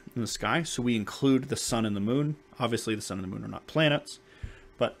rates in the sky. So we include the sun and the moon. Obviously, the sun and the moon are not planets,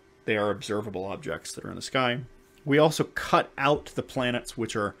 but they are observable objects that are in the sky. We also cut out the planets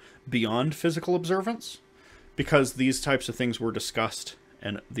which are beyond physical observance, because these types of things were discussed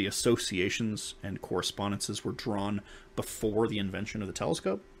and the associations and correspondences were drawn before the invention of the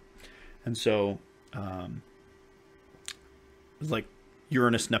telescope. And so, like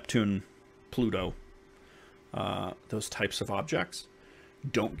Uranus, Neptune, Pluto, those types of objects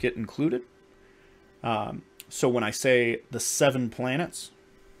don't get included. So when I say the 7 planets,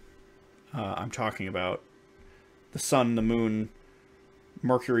 I'm talking about the sun, the moon,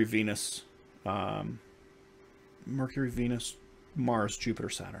 Mercury, Venus, Mars, Jupiter,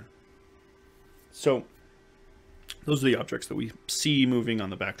 Saturn. So those are the objects that we see moving on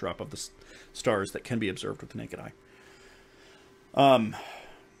the backdrop of the stars that can be observed with the naked eye.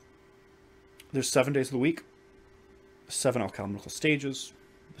 There's 7 days of the week, 7 alchemical stages,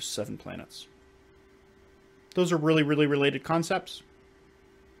 there's 7 planets. Those are really, really related concepts.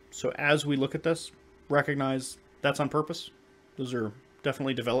 So as we look at this, recognize that's on purpose. Those are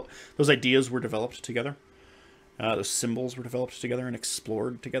definitely developed. Those ideas were developed together. Those symbols were developed together and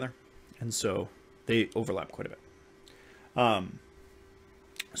explored together. And so they overlap quite a bit.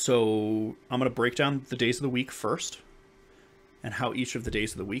 So I'm going to break down the days of the week first and how each of the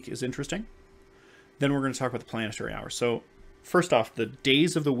days of the week is interesting. Then we're going to talk about the planetary hours. So first off, the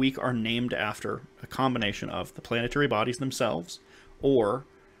days of the week are named after a combination of the planetary bodies themselves, or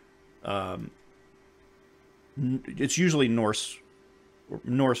it's usually Norse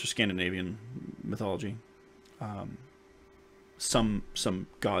or Scandinavian mythology. Some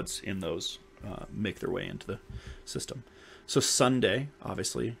gods in those make their way into the system. So Sunday,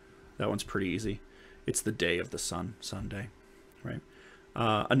 obviously, that one's pretty easy. It's the day of the sun, Sunday, right?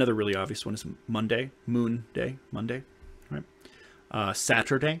 Another really obvious one is Monday, Moon Day, Monday, right?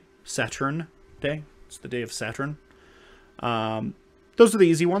 Saturday, Saturn Day. It's the day of Saturn. Those are the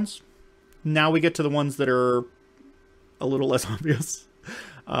easy ones. Now we get to the ones that are a little less obvious.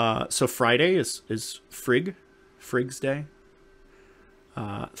 So Friday is Frigg's Day.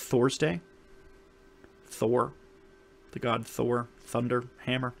 Thor's Day. Thor, the god Thor, thunder,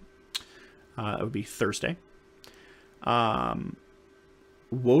 hammer. It would be Thursday.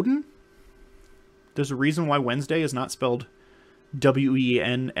 Woden. There's a reason why Wednesday is not spelled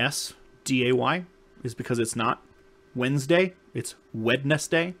Wensday, is because it's not Wednesday, it's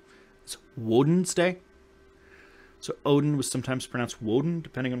Wednesday. It's Woden's Day. So Odin was sometimes pronounced Woden,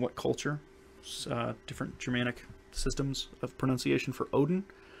 depending on what culture. Different Germanic systems of pronunciation for Odin.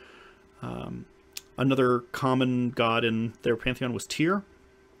 Another common god in their pantheon was Tyr,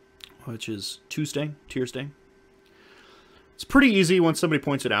 which is Tuesday, Tyr's Day. It's pretty easy once somebody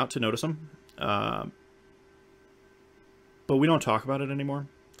points it out to notice them. But we don't talk about it anymore.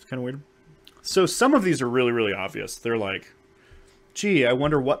 It's kind of weird. So some of these are really, really obvious. They're like, gee, I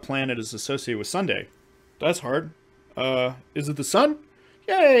wonder what planet is associated with Sunday. That's hard. Is it the sun?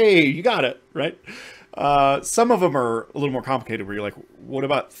 Yay, you got it, right? Some of them are a little more complicated where you're like, what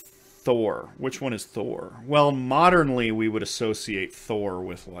about Thor? Which one is Thor? Well, modernly we would associate Thor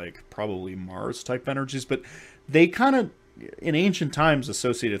with like probably Mars type energies, but they kind of in ancient times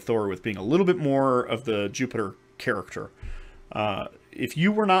associated Thor with being a little bit more of the Jupiter character. If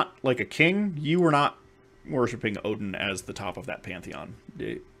you were not like a king, you were not worshiping Odin as the top of that pantheon.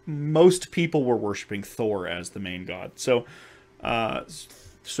 Most people were worshiping Thor as the main god. So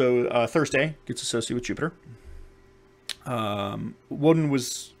Thursday gets associated with Jupiter. Woden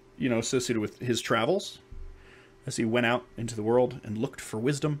was, associated with his travels as he went out into the world and looked for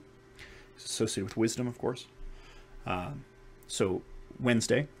wisdom. He's associated with wisdom, of course. So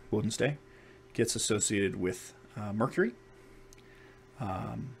Wednesday, Woden's Day, gets associated with Mercury.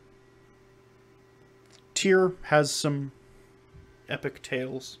 Tyr has some epic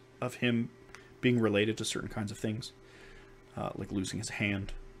tales of him being related to certain kinds of things, like losing his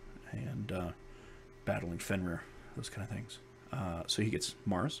hand and battling Fenrir, those kind of things. So he gets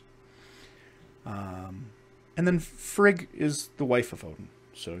Mars. And then Frigg is the wife of Odin,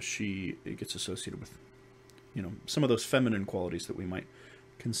 so she gets associated with, some of those feminine qualities that we might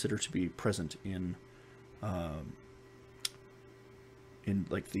consider to be present in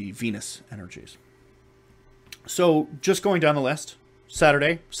like the Venus energies. So just going down the list: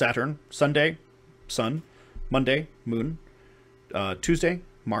 Saturday, Saturn; Sunday, Sun; Monday, Moon; Tuesday,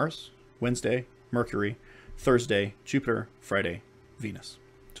 Mars; Wednesday, Mercury; Thursday, Jupiter; Friday, Venus.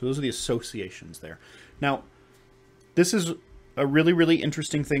 So those are the associations there. Now, this is a really, really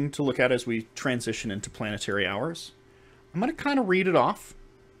interesting thing to look at as we transition into planetary hours. I'm going to kind of read it off.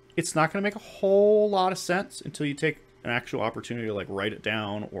 It's not going to make a whole lot of sense until you take an actual opportunity to like write it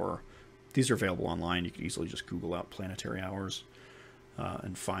down, or these are available online. You can easily just Google out planetary hours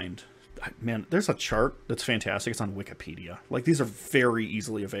and find... Man, there's a chart that's fantastic. It's on Wikipedia. Like, these are very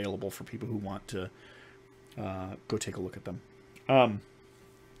easily available for people who want to go take a look at them.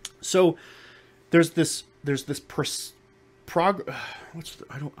 So there's this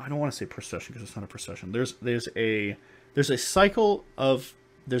I don't want to say procession because it's not a procession. There's a cycle of...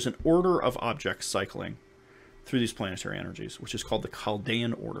 There's an order of objects cycling through these planetary energies, which is called the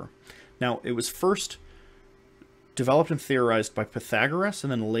Chaldean order. Now, it was first developed and theorized by Pythagoras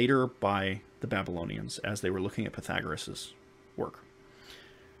and then later by the Babylonians as they were looking at Pythagoras' work.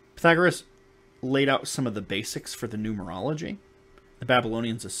 Pythagoras laid out some of the basics for the numerology. The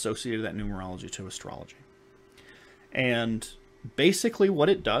Babylonians associated that numerology to astrology. And basically what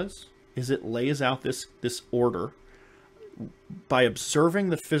it does is it lays out this order by observing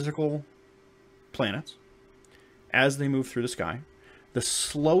the physical planets as they move through the sky, the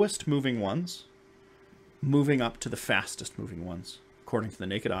slowest moving ones moving up to the fastest moving ones, according to the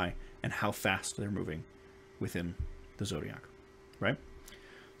naked eye, and how fast they're moving within the zodiac, right?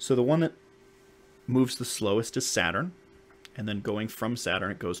 So the one that moves the slowest is Saturn, and then going from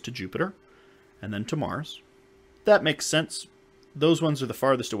Saturn, it goes to Jupiter, and then to Mars. That makes sense. Those ones are the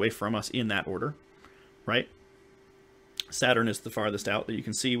farthest away from us in that order, right? Saturn is the farthest out that you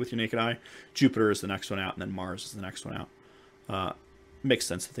can see with your naked eye. Jupiter is the next one out, and then Mars is the next one out. Makes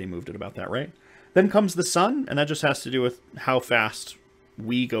sense that they moved it about that, right? Then comes the sun, and that just has to do with how fast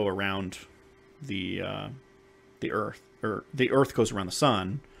we go around the Earth, or the Earth goes around the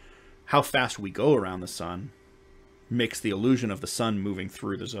sun. How fast we go around the sun makes the illusion of the sun moving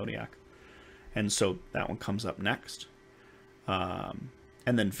through the zodiac. And so that one comes up next. And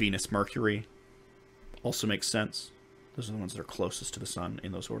then Venus, Mercury also makes sense. Those are the ones that are closest to the sun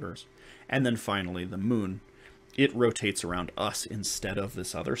in those orders. And then finally, the moon. It rotates around us instead of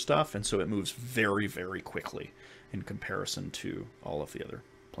this other stuff, and so it moves very, very quickly in comparison to all of the other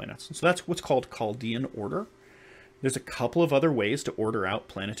planets. And so that's what's called Chaldean order. There's a couple of other ways to order out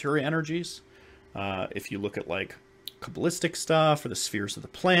planetary energies. If you look at like Kabbalistic stuff, or the spheres of the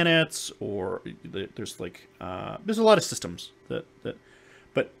planets, or there's like there's a lot of systems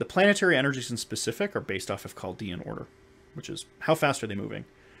but the planetary energies in specific are based off of Chaldean order, which is how fast are they moving.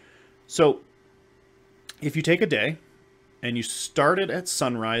 So if you take a day and you started at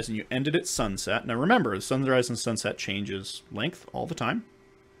sunrise and you ended at sunset, now remember, the sunrise and sunset changes length all the time,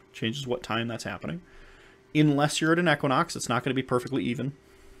 changes what time that's happening. Unless you're at an equinox, it's not going to be perfectly even.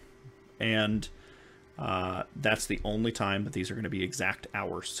 And that's the only time that these are going to be exact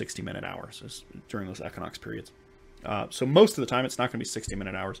hours, 60-minute hours, is during those equinox periods. So most of the time, it's not going to be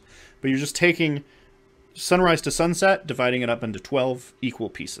 60-minute hours. But you're just taking sunrise to sunset, dividing it up into 12 equal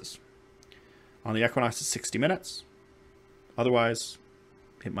pieces. On the equinox, it's 60 minutes. Otherwise,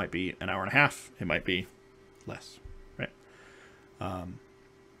 it might be an hour and a half. It might be less, right?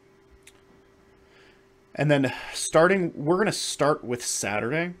 And then we're going to start with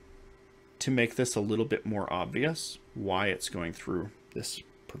Saturday to make this a little bit more obvious why it's going through this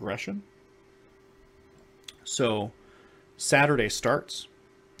progression. So Saturday starts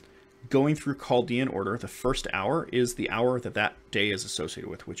going through Chaldean order. The first hour is the hour that day is associated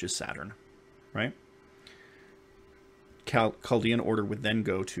with, which is Saturn, right? Chaldean order would then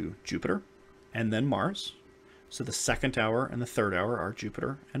go to Jupiter and then Mars. So the second hour and the third hour are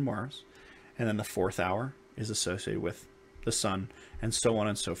Jupiter and Mars. And then the fourth hour is associated with the Sun, and so on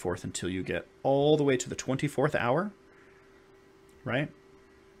and so forth until you get all the way to the 24th hour, right?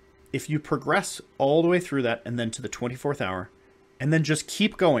 If you progress all the way through that and then to the 24th hour, and then just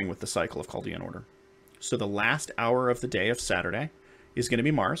keep going with the cycle of Chaldean order. So the last hour of the day of Saturday is going to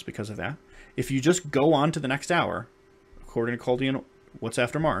be Mars because of that. If you just go on to the next hour, according to Chaldean, what's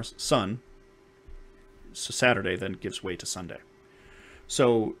after Mars? Sun. So Saturday then gives way to Sunday.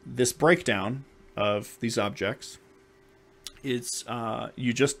 So this breakdown of these objects, it's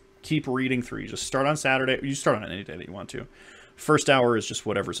you just keep reading through. You just start on Saturday. You start on any day that you want to. First hour is just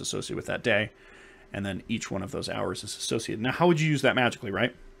whatever's associated with that day, and then each one of those hours is associated. Now, how would you use that magically,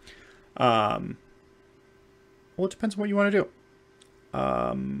 right? Well, it depends on what you want to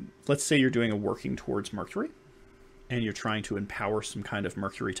do. Let's say you're doing a working towards Mercury, and you're trying to empower some kind of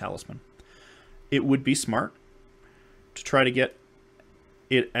Mercury talisman. It would be smart to try to get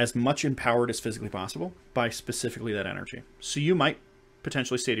it as much empowered as physically possible by specifically that energy. So you might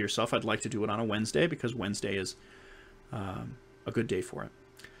potentially say to yourself, I'd like to do it on a Wednesday because Wednesday is a good day for it.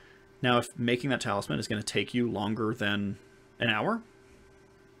 Now, if making that talisman is going to take you longer than an hour,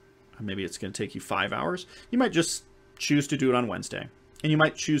 or maybe it's going to take you 5 hours, you might just choose to do it on Wednesday. And you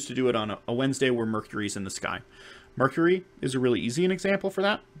might choose to do it on a Wednesday where Mercury's in the sky. Mercury is a really easy example for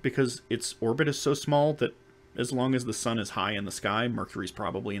that because its orbit is so small that as long as the sun is high in the sky, Mercury's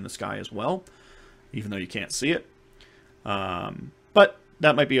probably in the sky as well, even though you can't see it. But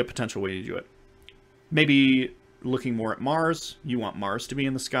that might be a potential way to do it. Maybe looking more at Mars, you want Mars to be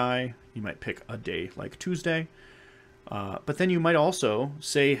in the sky. You might pick a day like Tuesday. But then you might also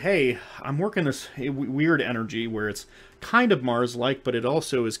say, hey, I'm working this weird energy where it's kind of Mars-like, but it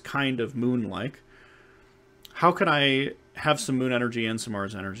also is kind of Moon-like. How could I have some Moon energy and some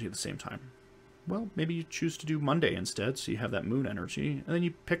Mars energy at the same time? Well, maybe you choose to do Monday instead, so you have that Moon energy, and then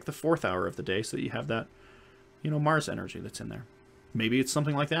you pick the fourth hour of the day so that you have that, Mars energy that's in there. Maybe it's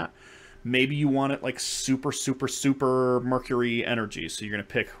something like that. Maybe you want it like super, super, super Mercury energy, so you're going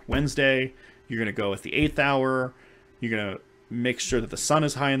to pick Wednesday, you're going to go at the 8th hour, you're going to make sure that the sun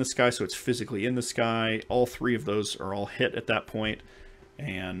is high in the sky, so it's physically in the sky. All three of those are all hit at that point.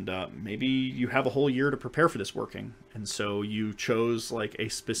 And maybe you have a whole year to prepare for this working. And so you chose like a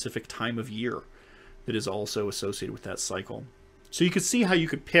specific time of year that is also associated with that cycle. So you could see how you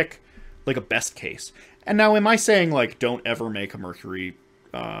could pick like a best case. And now, am I saying like don't ever make a Mercury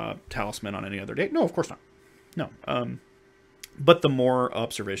talisman on any other day? No, of course not. No. But the more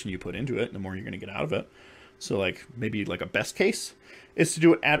observation you put into it, the more you're going to get out of it. So like maybe like a best case is to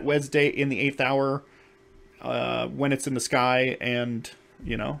do it at Wednesday in the 8th hour when it's in the sky and,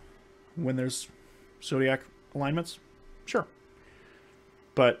 when there's zodiac alignments. Sure.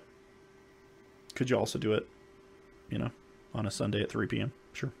 But could you also do it, on a Sunday at 3 p.m.?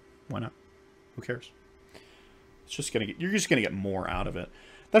 Sure. Why not? Who cares? It's just you're just going to get more out of it.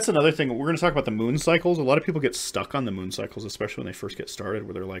 That's another thing. We're going to talk about the moon cycles. A lot of people get stuck on the moon cycles, especially when they first get started,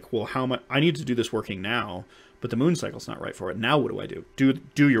 where they're like, well, how much I need to do this working now, but the moon cycle's not right for it. Now what do I do?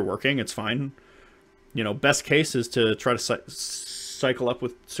 Do your working. It's fine. Best case is to try to cycle up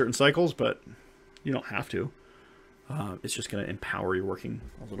with certain cycles, but you don't have to. It's just going to empower your working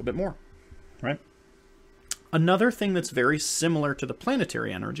a little bit more, right? Another thing that's very similar to the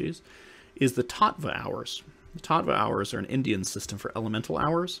planetary energies is the Tattva hours. The Tattva hours are an Indian system for elemental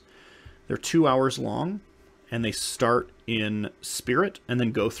hours. They're 2 hours long, and they start in spirit and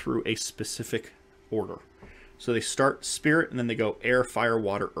then go through a specific order. So they start spirit, and then they go air, fire,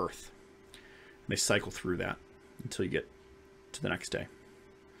 water, earth. And they cycle through that until you get to the next day.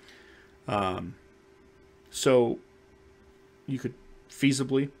 So you could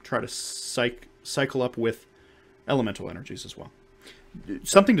feasibly try to cycle up with elemental energies as well.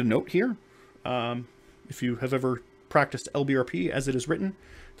 Something to note here, if you have ever practiced LBRP as it is written,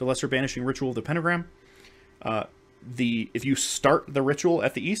 the Lesser Banishing Ritual of the Pentagram, if you start the ritual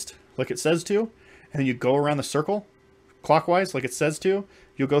at the east, like it says to, and then you go around the circle clockwise, like it says to,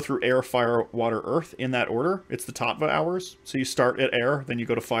 you'll go through air, fire, water, earth in that order. It's the Tattva hours. So you start at air, then you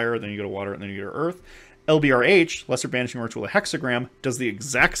go to fire, then you go to water, and then you go to earth. LBRH, Lesser Banishing Ritual of the Hexagram, does the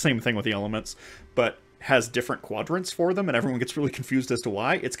exact same thing with the elements, but has different quadrants for them and everyone gets really confused as to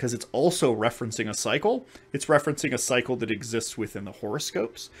why. It's because it's also referencing a cycle. It's referencing a cycle that exists within the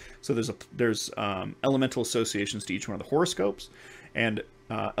horoscopes. So there's elemental associations to each one of the horoscopes. And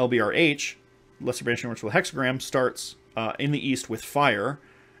LBRH, Lesser Banishing Ritual Hexagram, starts in the east with fire,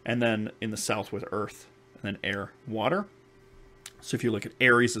 and then in the south with earth, and then air, water. So if you look at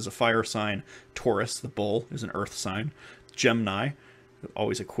Aries as a fire sign, Taurus, the bull, is an earth sign, Gemini,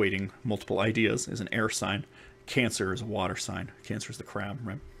 always equating multiple ideas, is an air sign, Cancer is a water sign, Cancer is the crab,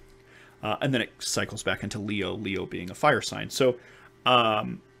 right? And then it cycles back into Leo, Leo being a fire sign. So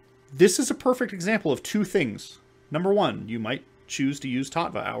this is a perfect example of two things. Number one, you might choose to use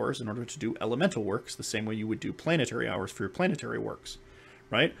Tattva hours in order to do elemental works the same way you would do planetary hours for your planetary works,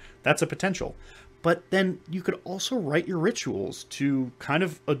 right? That's a potential. But then you could also write your rituals to kind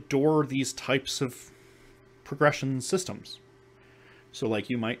of adore these types of progression systems. So like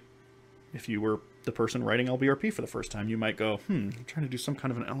you might, if you were the person writing LBRP for the first time, you might go, I'm trying to do some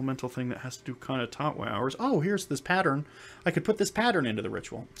kind of an elemental thing that has to do kind of Tattva hours. Oh, here's this pattern. I could put this pattern into the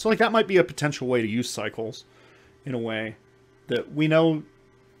ritual. So like that might be a potential way to use cycles in a way that we know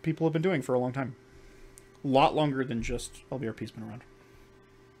people have been doing for a long time. A lot longer than just LBRP's been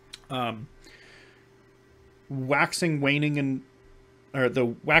around. Waxing, waning,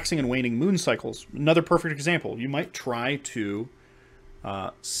 the waxing and waning moon cycles. Another perfect example. You might try to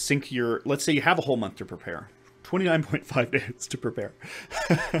sync your, let's say you have a whole month to prepare. 29.5 days to prepare.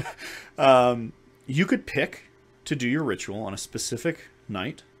 You could pick to do your ritual on a specific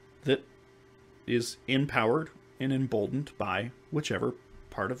night that is empowered and emboldened by whichever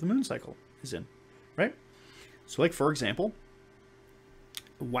part of the moon cycle is in, right? So like, for example,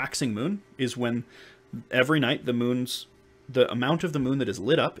 waxing moon is when every night the amount of the moon that is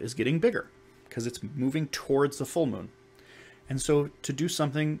lit up is getting bigger because it's moving towards the full moon. And so to do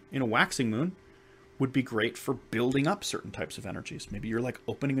something in a waxing moon would be great for building up certain types of energies. Maybe you're like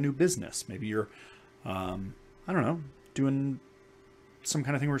opening a new business. Maybe you're, I don't know, doing some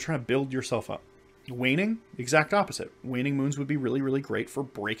kind of thing where you're trying to build yourself up. Waning, exact opposite. Waning moons would be really, really great for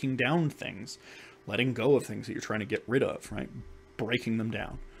breaking down things, letting go of things that you're trying to get rid of, right? Breaking them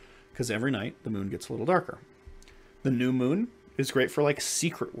down. Because every night the moon gets a little darker. The new moon is great for like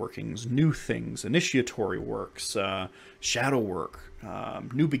secret workings, new things, initiatory works, shadow work,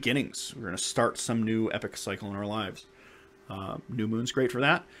 new beginnings. We're going to start some new epic cycle in our lives. New moon's great for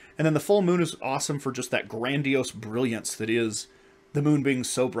that. And then the full moon is awesome for just that grandiose brilliance that is the moon being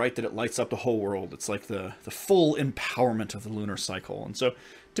so bright that it lights up the whole world. It's like the full empowerment of the lunar cycle. And so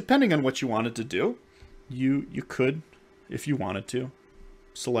depending on what you wanted to do, you could, if you wanted to,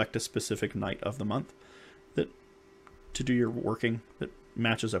 select a specific night of the month to do your working that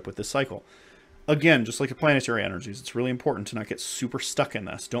matches up with this cycle. Again, just like the planetary energies, it's really important to not get super stuck in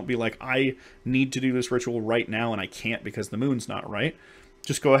this. Don't be like, I need to do this ritual right now and I can't because the moon's not right.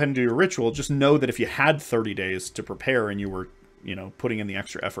 Just go ahead and do your ritual. Just know that if you had 30 days to prepare and you were, putting in the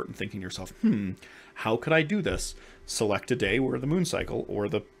extra effort and thinking to yourself, how could I do this? Select a day where the moon cycle or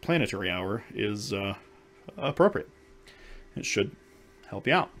the planetary hour is appropriate. It should help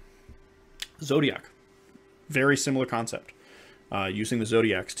you out. Zodiac. Very similar concept. Using the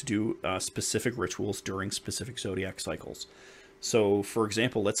zodiacs to do specific rituals during specific zodiac cycles. So, for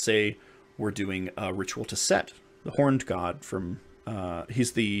example, let's say we're doing a ritual to Set, the horned god from,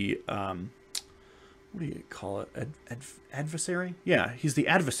 he's the, what do you call it? Adversary? Yeah, he's the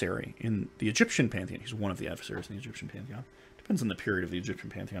adversary in the Egyptian pantheon. He's one of the adversaries in the Egyptian pantheon. Depends on the period of the Egyptian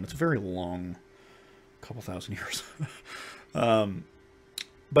pantheon. It's a very long, couple thousand years.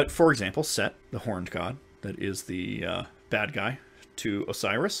 But for example, Set, the horned god, that is the bad guy to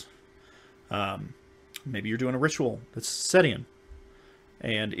Osiris. Maybe you're doing a ritual that's Setian.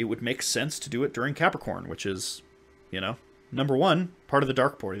 And it would make sense to do it during Capricorn, which is, number one, part of the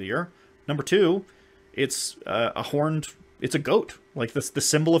dark part of the year. Number two, it's it's a goat. Like the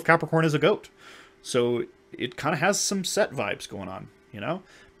symbol of Capricorn is a goat. So it kind of has some Set vibes going on,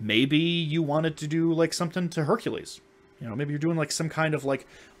 Maybe you wanted to do like something to Hercules. Maybe you're doing like some kind of like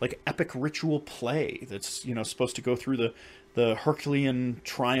epic ritual play that's, supposed to go through the Herculean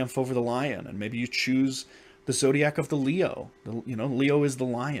triumph over the lion. And maybe you choose the zodiac of the Leo. Leo is the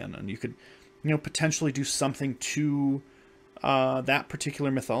lion. And you could, potentially do something to that particular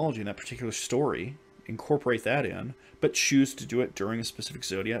mythology and that particular story, incorporate that in, but choose to do it during a specific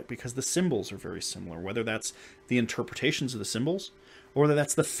zodiac because the symbols are very similar, whether that's the interpretations of the symbols or that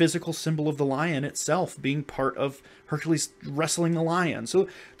that's the physical symbol of the lion itself being part of Hercules wrestling the lion. So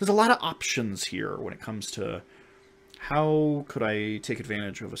there's a lot of options here when it comes to how could I take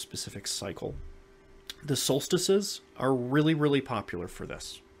advantage of a specific cycle. The solstices are really, really popular for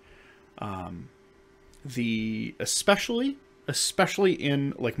this. especially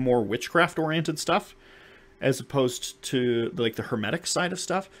in like more witchcraft oriented stuff, as opposed to like the hermetic side of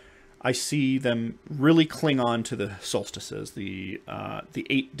stuff, I see them really cling on to the solstices, the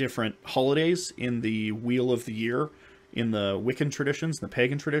 8 different holidays in the wheel of the year in the Wiccan traditions, the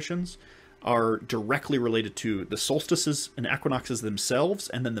pagan traditions, are directly related to the solstices and equinoxes themselves,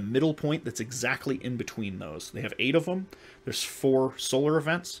 and then the middle point that's exactly in between those. They have 8 of them. There's 4 solar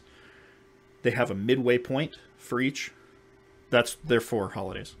events. They have a midway point for each. That's their 4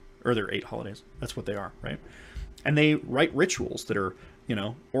 holidays, or their 8 holidays. That's what they are, right? And they write rituals that are,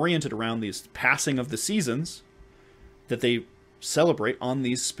 oriented around these passing of the seasons that they celebrate on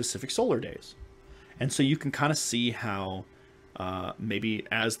these specific solar days. And so you can kind of see how maybe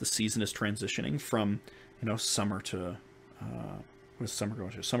as the season is transitioning from, summer to, what does summer go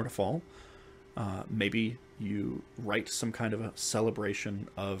to? Summer to fall. Maybe you write some kind of a celebration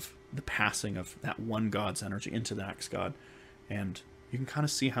of the passing of that one god's energy into the next god. And you can kind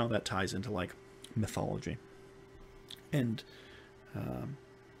of see how that ties into like mythology. And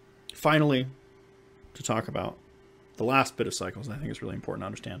finally, to talk about the last bit of cycles, I think is really important to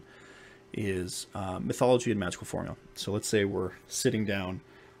understand, is mythology and magical formula. So let's say we're sitting down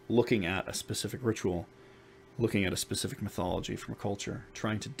looking at a specific ritual, looking at a specific mythology from a culture,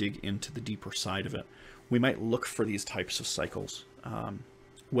 trying to dig into the deeper side of it. We might look for these types of cycles,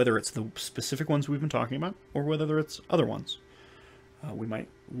 whether it's the specific ones we've been talking about or whether it's other ones. We might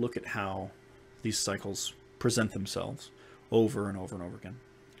look at how these cycles present themselves over and over and over again.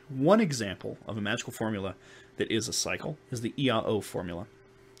 One example of a magical formula that is a cycle is the IAO formula.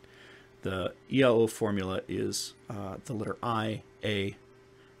 The IAO formula is the letter I, A,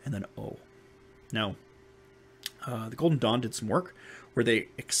 and then O. Now, the Golden Dawn did some work where they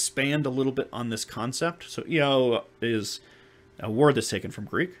expand a little bit on this concept. So IAO is a word that's taken from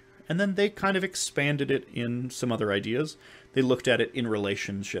Greek, and then they kind of expanded it in some other ideas. They looked at it in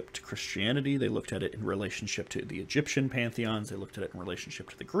relationship to Christianity. They looked at it in relationship to the Egyptian pantheons. They looked at it in relationship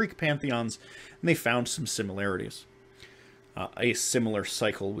to the Greek pantheons, and they found some similarities. A similar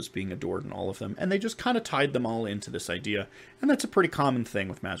cycle was being adored in all of them, and they just kind of tied them all into this idea. And that's a pretty common thing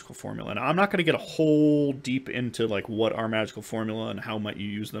with magical formula. And I'm not going to get a whole deep into like what are magical formula and how might you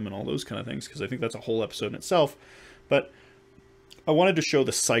use them and all those kind of things, because I think that's a whole episode in itself. But I wanted to show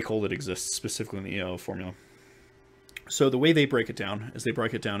the cycle that exists specifically in the EO formula. So the way they break it down is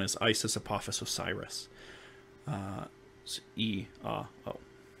as Isis, Apophis, Osiris. E-A-O.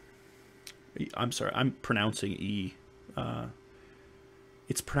 I'm sorry, I'm pronouncing E.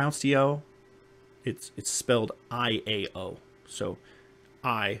 It's pronounced E-O. It's spelled I-A-O. So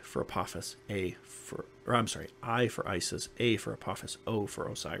I for Apophis, I for Isis, A for Apophis, O for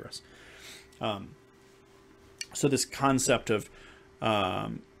Osiris. So this concept of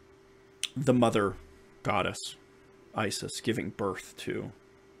the mother goddess, Isis, giving birth to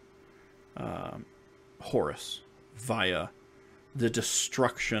Horus via the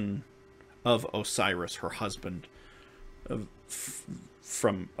destruction of Osiris, her husband,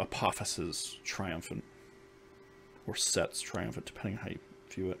 from Apophis's triumphant, or Set's triumphant, depending on how you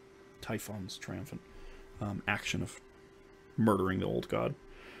view it, Typhon's triumphant action of murdering the old god,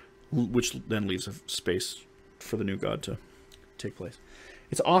 which then leaves a space for the new god to take place.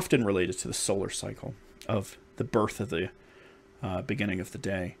 It's often related to the solar cycle of the birth of the beginning of the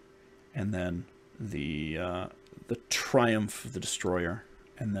day, and then the triumph of the destroyer,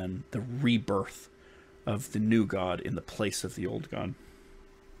 and then the rebirth of the new god in the place of the old god.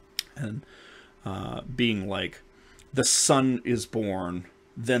 And being like, the sun is born,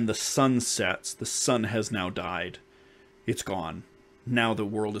 then the sun sets, the sun has now died, it's gone. Now the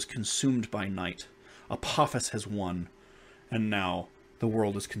world is consumed by night. Apophis has won, and now the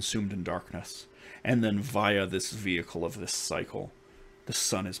world is consumed in darkness. And then via this vehicle of this cycle, the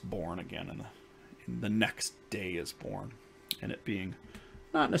sun is born again, and the next day is born. And it being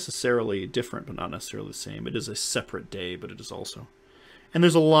not necessarily different, but not necessarily the same. It is a separate day, but it is also. And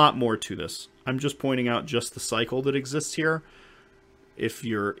there's a lot more to this. I'm just pointing out just the cycle that exists here. If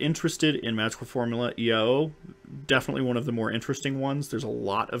you're interested in magical formula EO, definitely one of the more interesting ones. There's a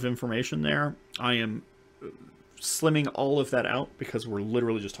lot of information there. I am slimming all of that out because we're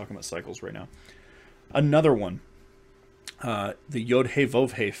literally just talking about cycles right now. Another one, the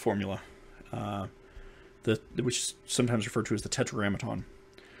Yod-He-Vov-He formula, which is sometimes referred to as the Tetragrammaton.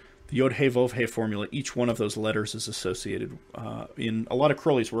 The Yod-He-Vov-He formula, each one of those letters is associated in a lot of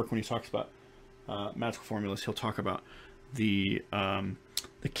Crowley's work. When he talks about magical formulas, he'll talk about the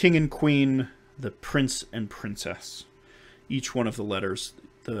king and queen, the prince and princess. Each one of the letters,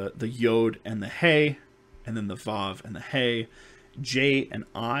 the Yod and the He, and then the Vav and the He, J and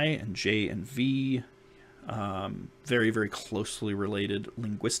I, and J and V, very, very closely related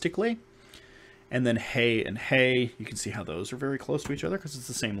linguistically. And then hey and hey, you can see how those are very close to each other because it's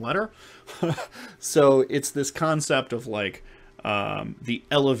the same letter. So it's this concept of like the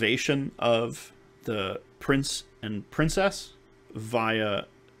elevation of the prince and princess via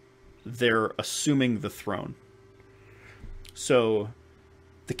their assuming the throne. So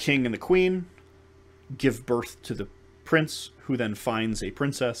the king and the queen give birth to the prince, who then finds a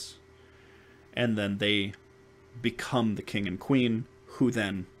princess, and then they become the king and queen, who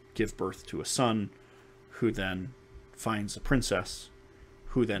then give birth to a son, who then finds a princess,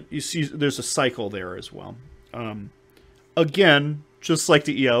 who then... You see, there's a cycle there as well. Again, just like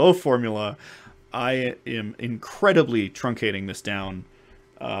the ELO formula, I am incredibly truncating this down,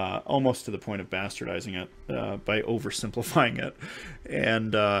 almost to the point of bastardizing it, by oversimplifying it.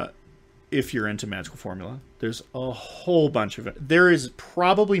 And if you're into magical formula, there's a whole bunch of it. There is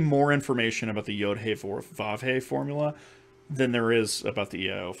probably more information about the Yod-He Vav-He formula than there is about the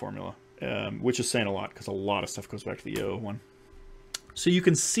EIO formula, which is saying a lot because a lot of stuff goes back to the EIO one. So you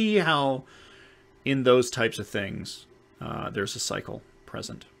can see how in those types of things, there's a cycle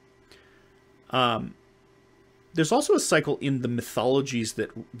present. There's also a cycle in the mythologies that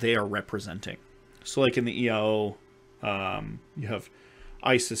they are representing. So like in the EIO, you have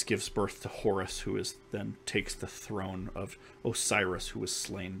Isis gives birth to Horus, who is then takes the throne of Osiris, who was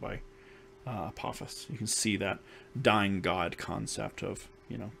slain by Apophis. You can see that dying god concept of,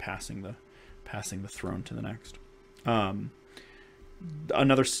 you know, passing the throne to the next.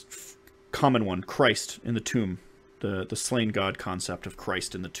 Another common one, Christ in the tomb, the slain god concept of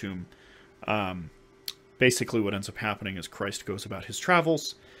Christ in the tomb. Basically what ends up happening is Christ goes about his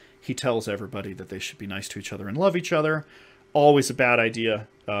travels. He tells everybody that they should be nice to each other and love each other. Always a bad idea.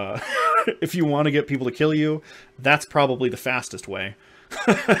 If you want to get people to kill you, that's probably the fastest way.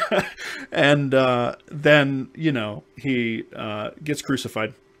 And then, you know, he gets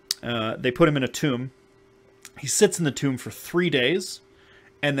crucified. They put him in a tomb. He sits in the tomb for 3 days,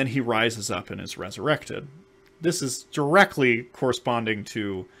 and then he rises up and is resurrected. This is directly corresponding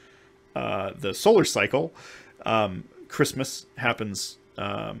to the solar cycle. Christmas happens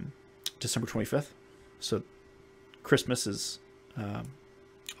December 25th. So Christmas is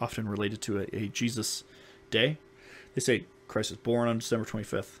often related to a Jesus day. They say Christ is born on December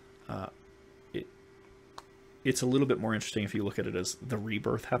 25th. It's a little bit more interesting if you look at it as the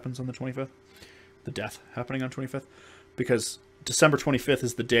rebirth happens on the 25th, the death happening on 25th, because December 25th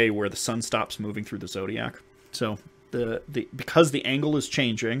is the day where the sun stops moving through the zodiac. So because the angle is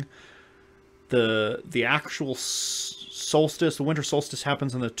changing, the actual solstice, the winter solstice,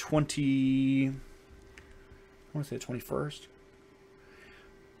 happens on the 21st.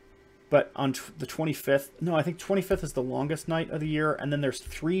 But on the 25th, no, I think 25th is the longest night of the year, and then there's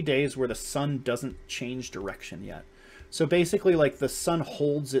 3 days where the sun doesn't change direction yet. So basically, like, the sun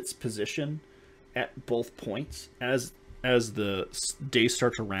holds its position at both points as the days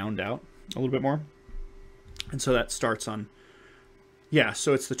start to round out a little bit more. And so that starts on, yeah,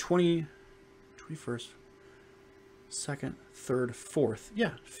 so it's the 21st, 2nd, 3rd, 4th,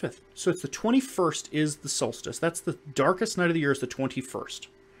 yeah, 5th. So it's the 21st is the solstice. That's the darkest night of the year, is the 21st.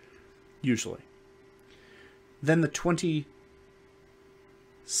 Usually. Then the 22nd,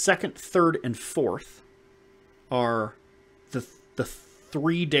 3rd, and 4th are the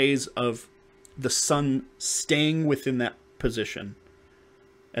 3 days of the sun staying within that position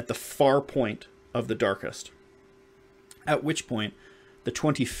at the far point of the darkest. At which point, the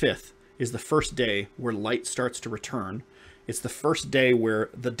 25th is the first day where light starts to return. It's the first day where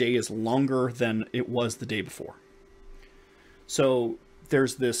the day is longer than it was the day before. So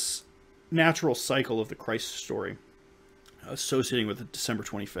there's this natural cycle of the Christ story associating with the December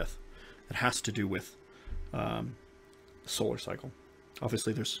 25th that has to do with the solar cycle.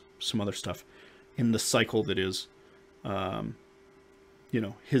 Obviously, there's some other stuff in the cycle that is, you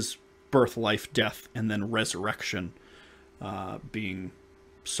know, his birth, life, death, and then resurrection being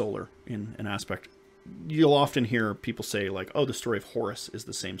solar in an aspect. You'll often hear people say, like, oh, the story of Horus is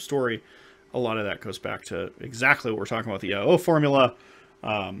the same story. A lot of that goes back to exactly what we're talking about, the O formula.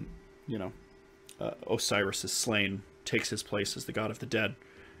 You know, Osiris is slain, takes his place as the god of the dead,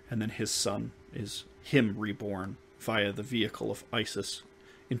 and then his son is him reborn via the vehicle of Isis,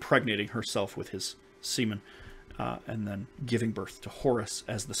 impregnating herself with his semen, and then giving birth to Horus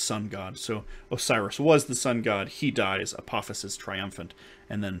as the sun god. So Osiris was the sun god, he dies, Apophis is triumphant,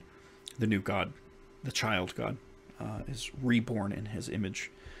 and then the new god, the child god, is reborn in his image,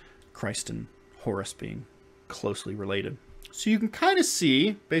 Christ and Horus being closely related. So you can kind of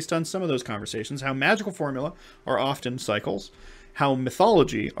see, based on some of those conversations, how magical formula are often cycles, how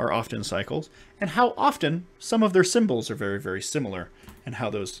mythology are often cycles, and how often some of their symbols are very, very similar, and how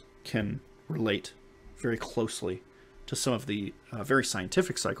those can relate very closely to some of the very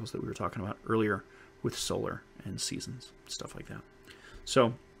scientific cycles that we were talking about earlier with solar and seasons, stuff like that.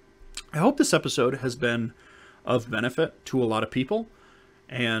 So I hope this episode has been of benefit to a lot of people,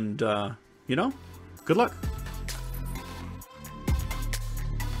 and, good luck.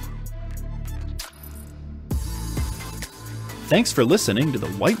 Thanks for listening to the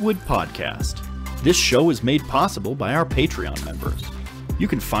Whitewood Podcast. This show is made possible by our Patreon members. You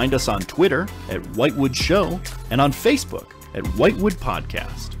can find us on Twitter at Whitewood Show and on Facebook at Whitewood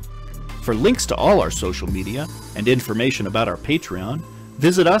Podcast. For links to all our social media and information about our Patreon,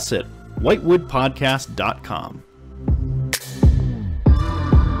 visit us at whitewoodpodcast.com.